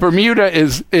 Oh, no, Bermuda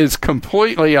is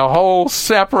completely a whole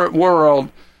separate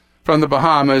world from the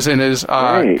Bahamas and is,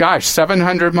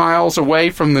 700 miles away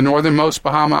from the northernmost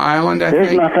Bahama island, I think.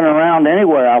 There's nothing around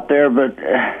anywhere out there, but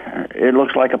it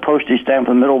looks like a postage stamp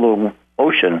in the middle of the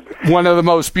ocean. One of the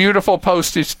most beautiful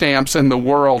postage stamps in the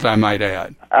world, I might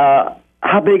add.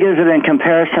 How big is it in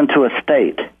comparison to a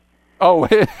state? Oh,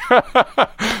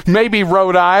 maybe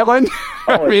Rhode Island?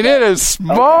 It is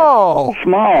small. Okay.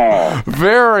 Small.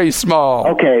 Very small.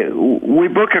 Okay, we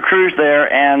booked a cruise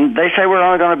there, and they say we're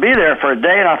only going to be there for a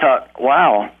day, and I thought,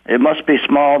 wow, it must be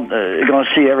small. You're going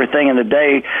to see everything in the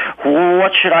day.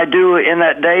 What should I do in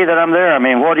that day that I'm there?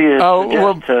 What do you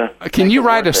suggest? Can you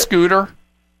ride a scooter?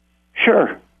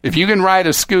 Sure. If you can ride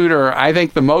a scooter, I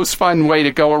think the most fun way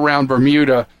to go around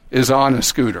Bermuda is on a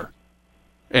scooter.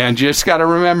 And you just got to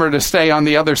remember to stay on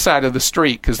the other side of the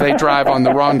street because they drive on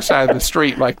the wrong side of the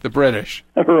street like the British.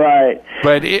 Right.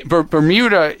 But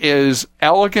Bermuda is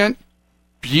elegant,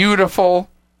 beautiful,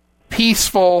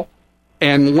 peaceful,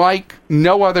 and like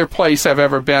no other place I've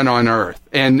ever been on Earth.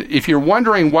 And if you're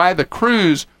wondering why the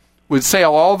cruise would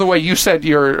sail all the way, you said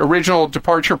your original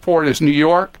departure port is New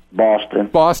York?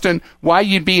 Boston. Why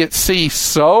you'd be at sea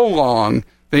so long...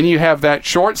 Then you have that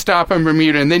short stop in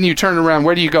Bermuda, and then you turn around.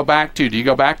 Where do you go back to? Do you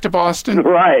go back to Boston?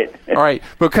 Right. All right,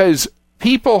 because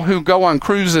people who go on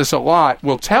cruises a lot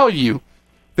will tell you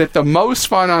that the most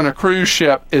fun on a cruise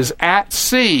ship is at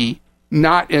sea,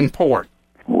 not in port.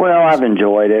 Well, I've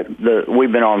enjoyed it.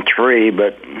 We've been on 3,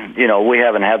 but, we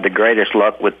haven't had the greatest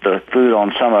luck with the food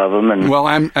on some of them. And well,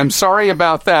 I'm sorry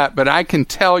about that, but I can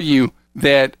tell you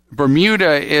that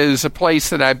Bermuda is a place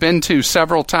that I've been to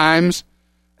several times.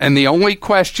 And the only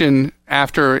question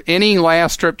after any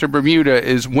last trip to Bermuda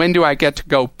is, when do I get to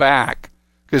go back?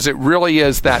 Because it really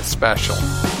is that special.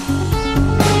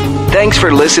 Thanks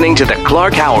for listening to the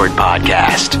Clark Howard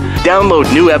Podcast.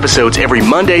 Download new episodes every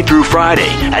Monday through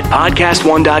Friday at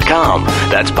podcastone.com.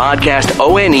 That's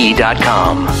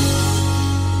podcastone.com.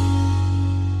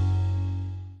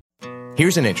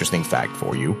 Here's an interesting fact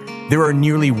for you. There are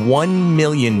nearly 1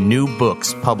 million new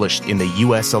books published in the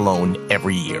U.S. alone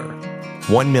every year.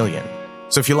 1 million.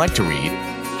 So if you like to read,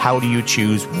 how do you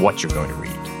choose what you're going to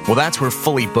read? Well, that's where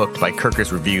Fully Booked by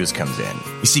Kirkus Reviews comes in.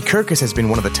 You see, Kirkus has been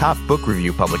one of the top book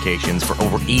review publications for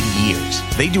over 80 years.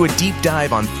 They do a deep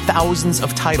dive on thousands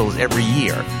of titles every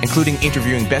year, including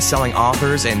interviewing best-selling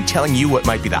authors and telling you what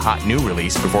might be the hot new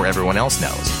release before everyone else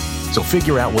knows. So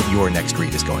figure out what your next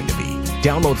read is going to be.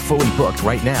 Download Fully Booked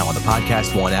right now on the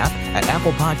Podcast One app, at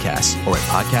Apple Podcasts, or at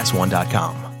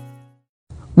podcastone.com.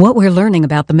 What we're learning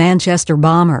about the Manchester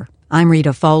bomber. I'm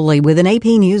Rita Foley with an AP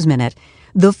News Minute.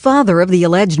 The father of the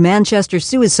alleged Manchester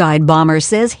suicide bomber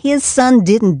says his son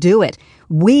didn't do it.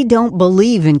 We don't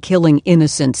believe in killing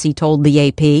innocents, he told the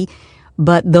AP.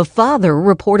 But the father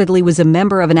reportedly was a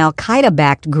member of an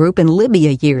al-Qaeda-backed group in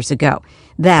Libya years ago.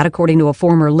 That, according to a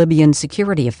former Libyan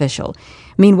security official.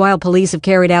 Meanwhile, police have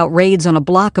carried out raids on a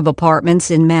block of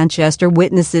apartments in Manchester.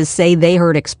 Witnesses say they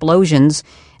heard explosions.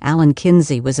 Alan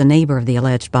Kinsey was a neighbor of the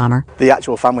alleged bomber. The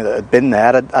actual family that had been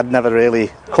there, I'd never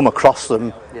really come across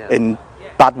them in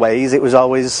bad ways. It was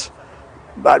always,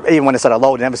 even when I said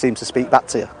hello, they never seemed to speak back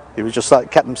to you. It was just like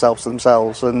kept themselves to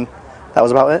themselves, and that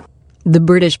was about it. The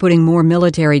British putting more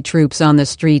military troops on the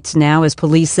streets now as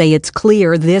police say it's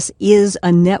clear this is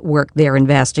a network they're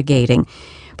investigating.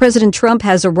 President Trump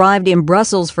has arrived in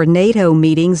Brussels for NATO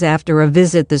meetings after a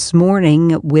visit this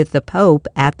morning with the Pope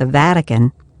at the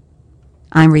Vatican.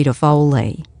 I'm Rita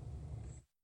Foley.